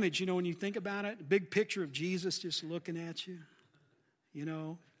bad image, when you think about it. A big picture of Jesus just looking at you,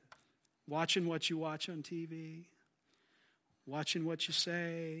 watching what you watch on TV, watching what you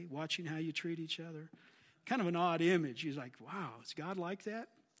say, watching how you treat each other. Kind of an odd image. He's like, wow, is God like that?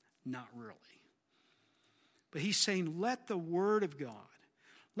 Not really. But he's saying, let the word of God,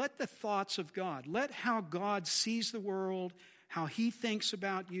 let the thoughts of God, let how God sees the world, how he thinks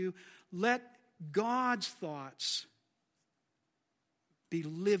about you, let God's thoughts be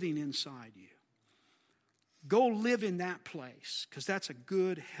living inside you. Go live in that place, because that's a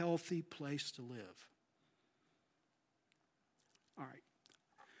good, healthy place to live. All right.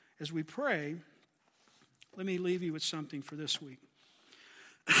 As we pray, let me leave you with something for this week.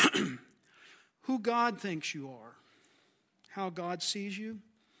 Who God thinks you are, how God sees you,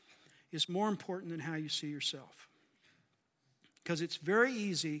 is more important than how you see yourself. Because it's very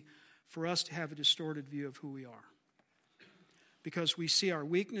easy for us to have a distorted view of who we are. Because we see our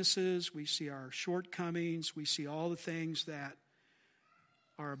weaknesses, we see our shortcomings, we see all the things that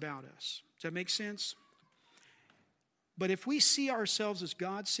are about us. Does that make sense? But if we see ourselves as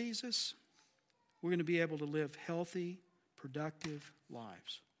God sees us, we're going to be able to live healthy, productive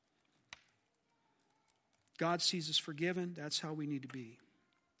lives. God sees us forgiven. That's how we need to be.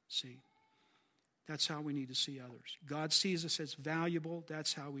 See? That's how we need to see others. God sees us as valuable.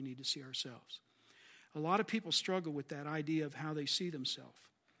 That's how we need to see ourselves. A lot of people struggle with that idea of how they see themselves.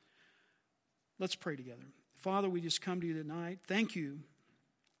 Let's pray together. Father, we just come to you tonight. Thank you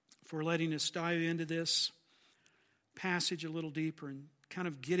for letting us dive into this passage a little deeper and kind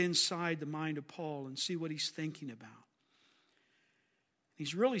of get inside the mind of Paul and see what he's thinking about.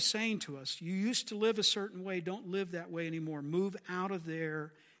 He's really saying to us, you used to live a certain way, don't live that way anymore. Move out of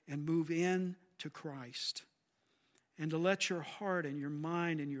there and move in to Christ. And to let your heart and your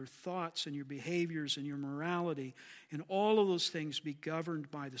mind and your thoughts and your behaviors and your morality and all of those things be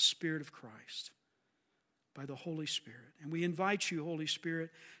governed by the Spirit of Christ, by the Holy Spirit. And we invite you, Holy Spirit,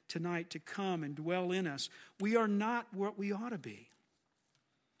 tonight to come and dwell in us. We are not what we ought to be.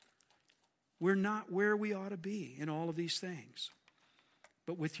 We're not where we ought to be in all of these things.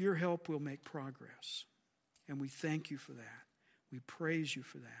 But with your help, we'll make progress. And we thank you for that. We praise you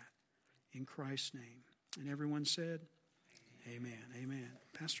for that. In Christ's name. And everyone said, Amen. Amen.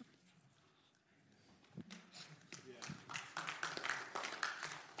 Pastor?